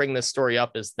reason I bring this story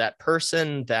up is that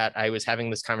person that I was having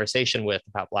this conversation with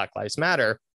about Black Lives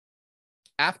Matter,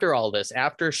 after all this,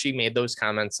 after she made those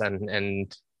comments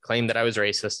and claimed that I was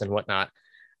racist and whatnot,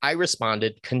 I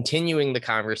responded, continuing the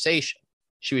conversation.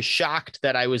 She was shocked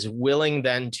that I was willing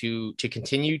then to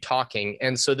continue talking.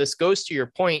 And so this goes to your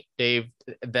point, Dave,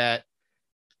 that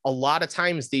a lot of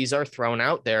times these are thrown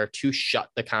out there to shut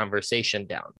the conversation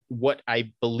down. What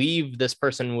I believe this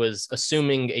person was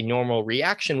assuming a normal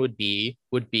reaction would be,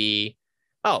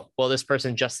 oh, well, this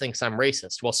person just thinks I'm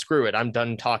racist. Well, screw it. I'm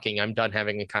done talking. I'm done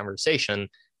having a conversation.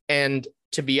 And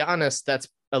to be honest, that's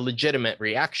a legitimate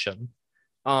reaction,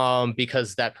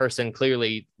 because that person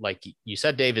clearly, like you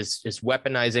said, Dave, is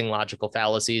weaponizing logical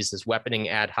fallacies, is weaponing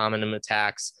ad hominem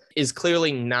attacks, is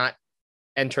clearly not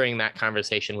entering that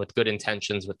conversation with good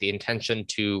intentions, with the intention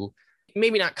to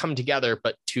maybe not come together,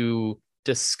 but to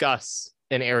discuss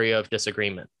an area of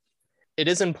disagreement. It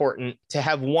is important to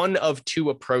have one of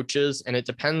two approaches, and it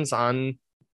depends on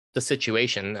the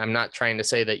situation. I'm not trying to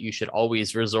say that you should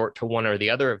always resort to one or the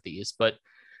other of these, but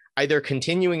either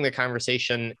continuing the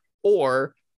conversation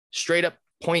or straight up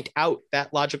point out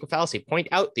that logical fallacy, point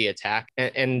out the attack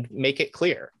and make it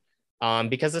clear,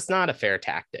 because it's not a fair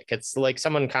tactic. It's like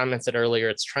someone commented earlier,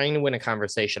 it's trying to win a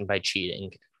conversation by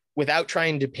cheating. Without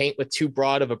trying to paint with too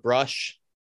broad of a brush,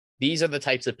 these are the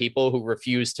types of people who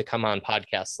refuse to come on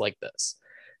podcasts like this.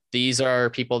 These are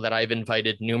people that I've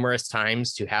invited numerous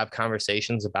times to have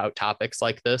conversations about topics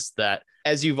like this that,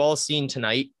 as you've all seen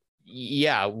tonight,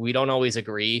 yeah, we don't always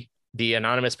agree. The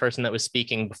anonymous person that was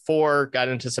speaking before got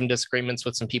into some disagreements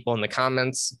with some people in the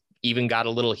comments, even got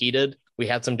a little heated. We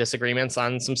had some disagreements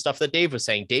on some stuff that Dave was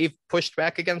saying. Dave pushed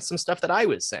back against some stuff that I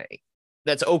was saying.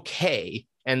 That's okay.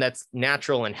 And that's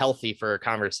natural and healthy for a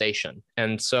conversation.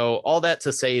 And so all that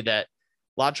to say that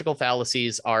logical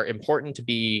fallacies are important to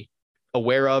be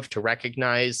aware of, to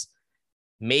recognize.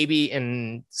 Maybe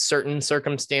in certain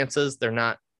circumstances, they're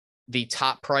not the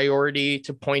top priority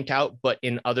to point out, but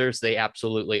in others, they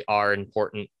absolutely are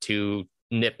important to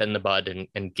nip in the bud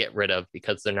and get rid of,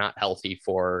 because they're not healthy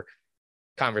for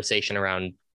conversation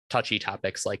around touchy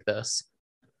topics like this.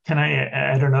 Can I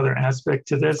add another aspect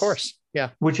to this? Of course, yeah.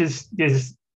 Which is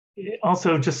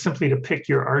also just simply to pick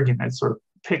your arguments or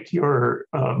pick your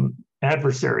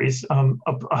adversaries. A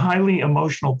highly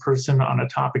emotional person on a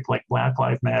topic like Black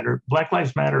Lives Matter. Black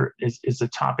Lives Matter is a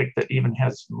topic that even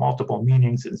has multiple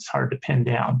meanings. It's hard to pin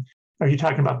down. Are you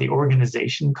talking about the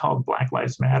organization called Black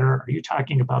Lives Matter? Are you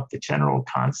talking about the general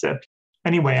concept?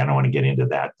 Anyway, I don't want to get into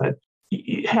that, but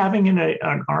having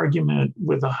an argument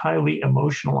with a highly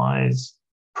emotionalized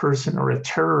person or a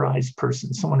terrorized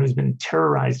person, someone who's been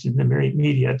terrorized in the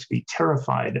media to be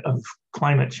terrified of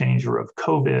climate change or of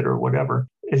COVID or whatever,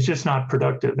 is just not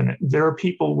productive. And there are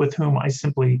people with whom I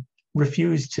simply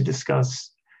refuse to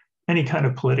discuss any kind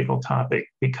of political topic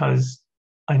because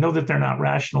I know that they're not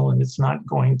rational and it's not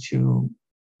going to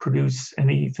produce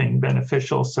anything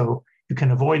beneficial. So you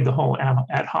can avoid the whole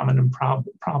ad hominem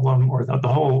problem or the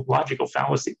whole logical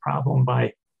fallacy problem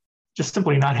by just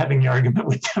simply not having the argument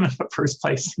with them in the first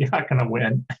place. You're not going to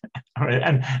win. All right?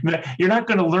 And you're not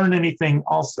going to learn anything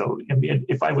also. I mean,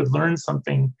 if I would learn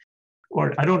something,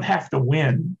 or I don't have to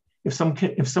win, if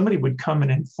somebody would come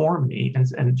and inform me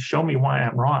and show me why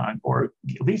I'm wrong, or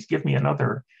at least give me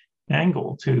another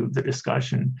angle to the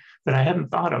discussion that I hadn't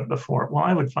thought of before, well,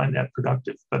 I would find that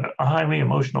productive. But a highly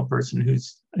emotional person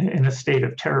who's in a state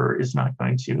of terror is not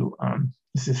going to,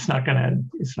 it's not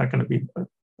going to be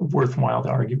worthwhile to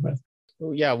argue with.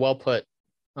 Yeah, well put.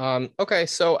 Okay,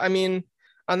 so I mean,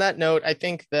 on that note, I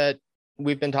think that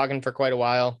we've been talking for quite a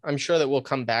while. I'm sure that we'll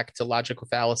come back to logical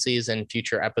fallacies in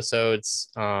future episodes,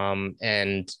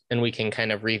 and we can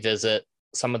kind of revisit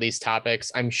some of these topics.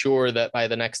 I'm sure that by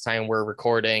the next time we're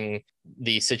recording,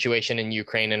 the situation in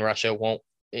Ukraine and Russia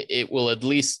it will at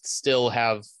least still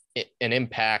have an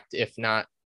impact, if not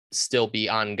still be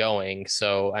ongoing.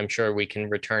 So I'm sure we can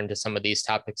return to some of these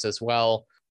topics as well.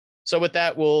 So with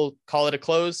that, we'll call it a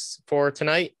close for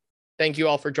tonight. Thank you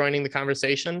all for joining the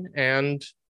conversation, and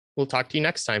we'll talk to you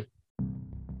next time.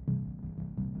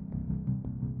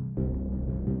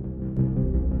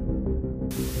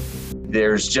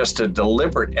 There's just a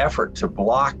deliberate effort to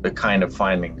block the kind of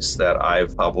findings that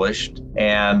I've published,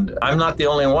 and I'm not the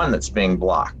only one that's being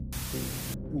blocked.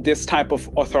 This type of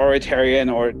authoritarian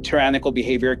or tyrannical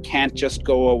behavior can't just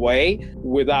go away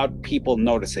without people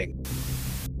noticing.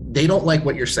 They don't like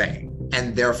what you're saying,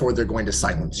 and therefore they're going to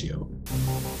silence you.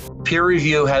 Peer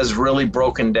review has really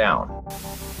broken down.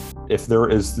 If there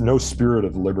is no spirit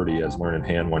of liberty, as Learned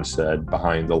Hand once said,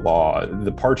 behind the law,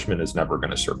 the parchment is never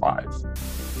going to survive.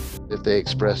 If they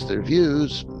express their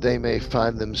views, they may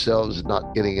find themselves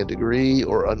not getting a degree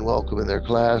or unwelcome in their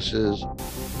classes.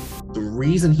 The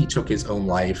reason he took his own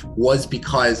life was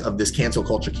because of this cancel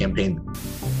culture campaign.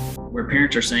 Where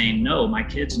parents are saying, no, my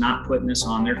kid's not putting this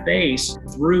on their face.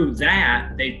 Through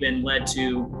that, they've been led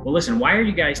to, well, listen, why are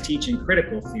you guys teaching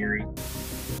critical theory?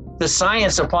 The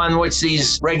science upon which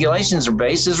these regulations are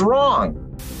based is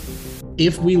wrong.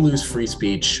 If we lose free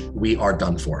speech, we are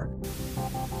done for.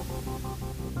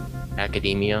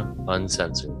 Academia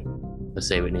Uncensored, a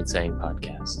Say What Needs Saying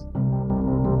podcast.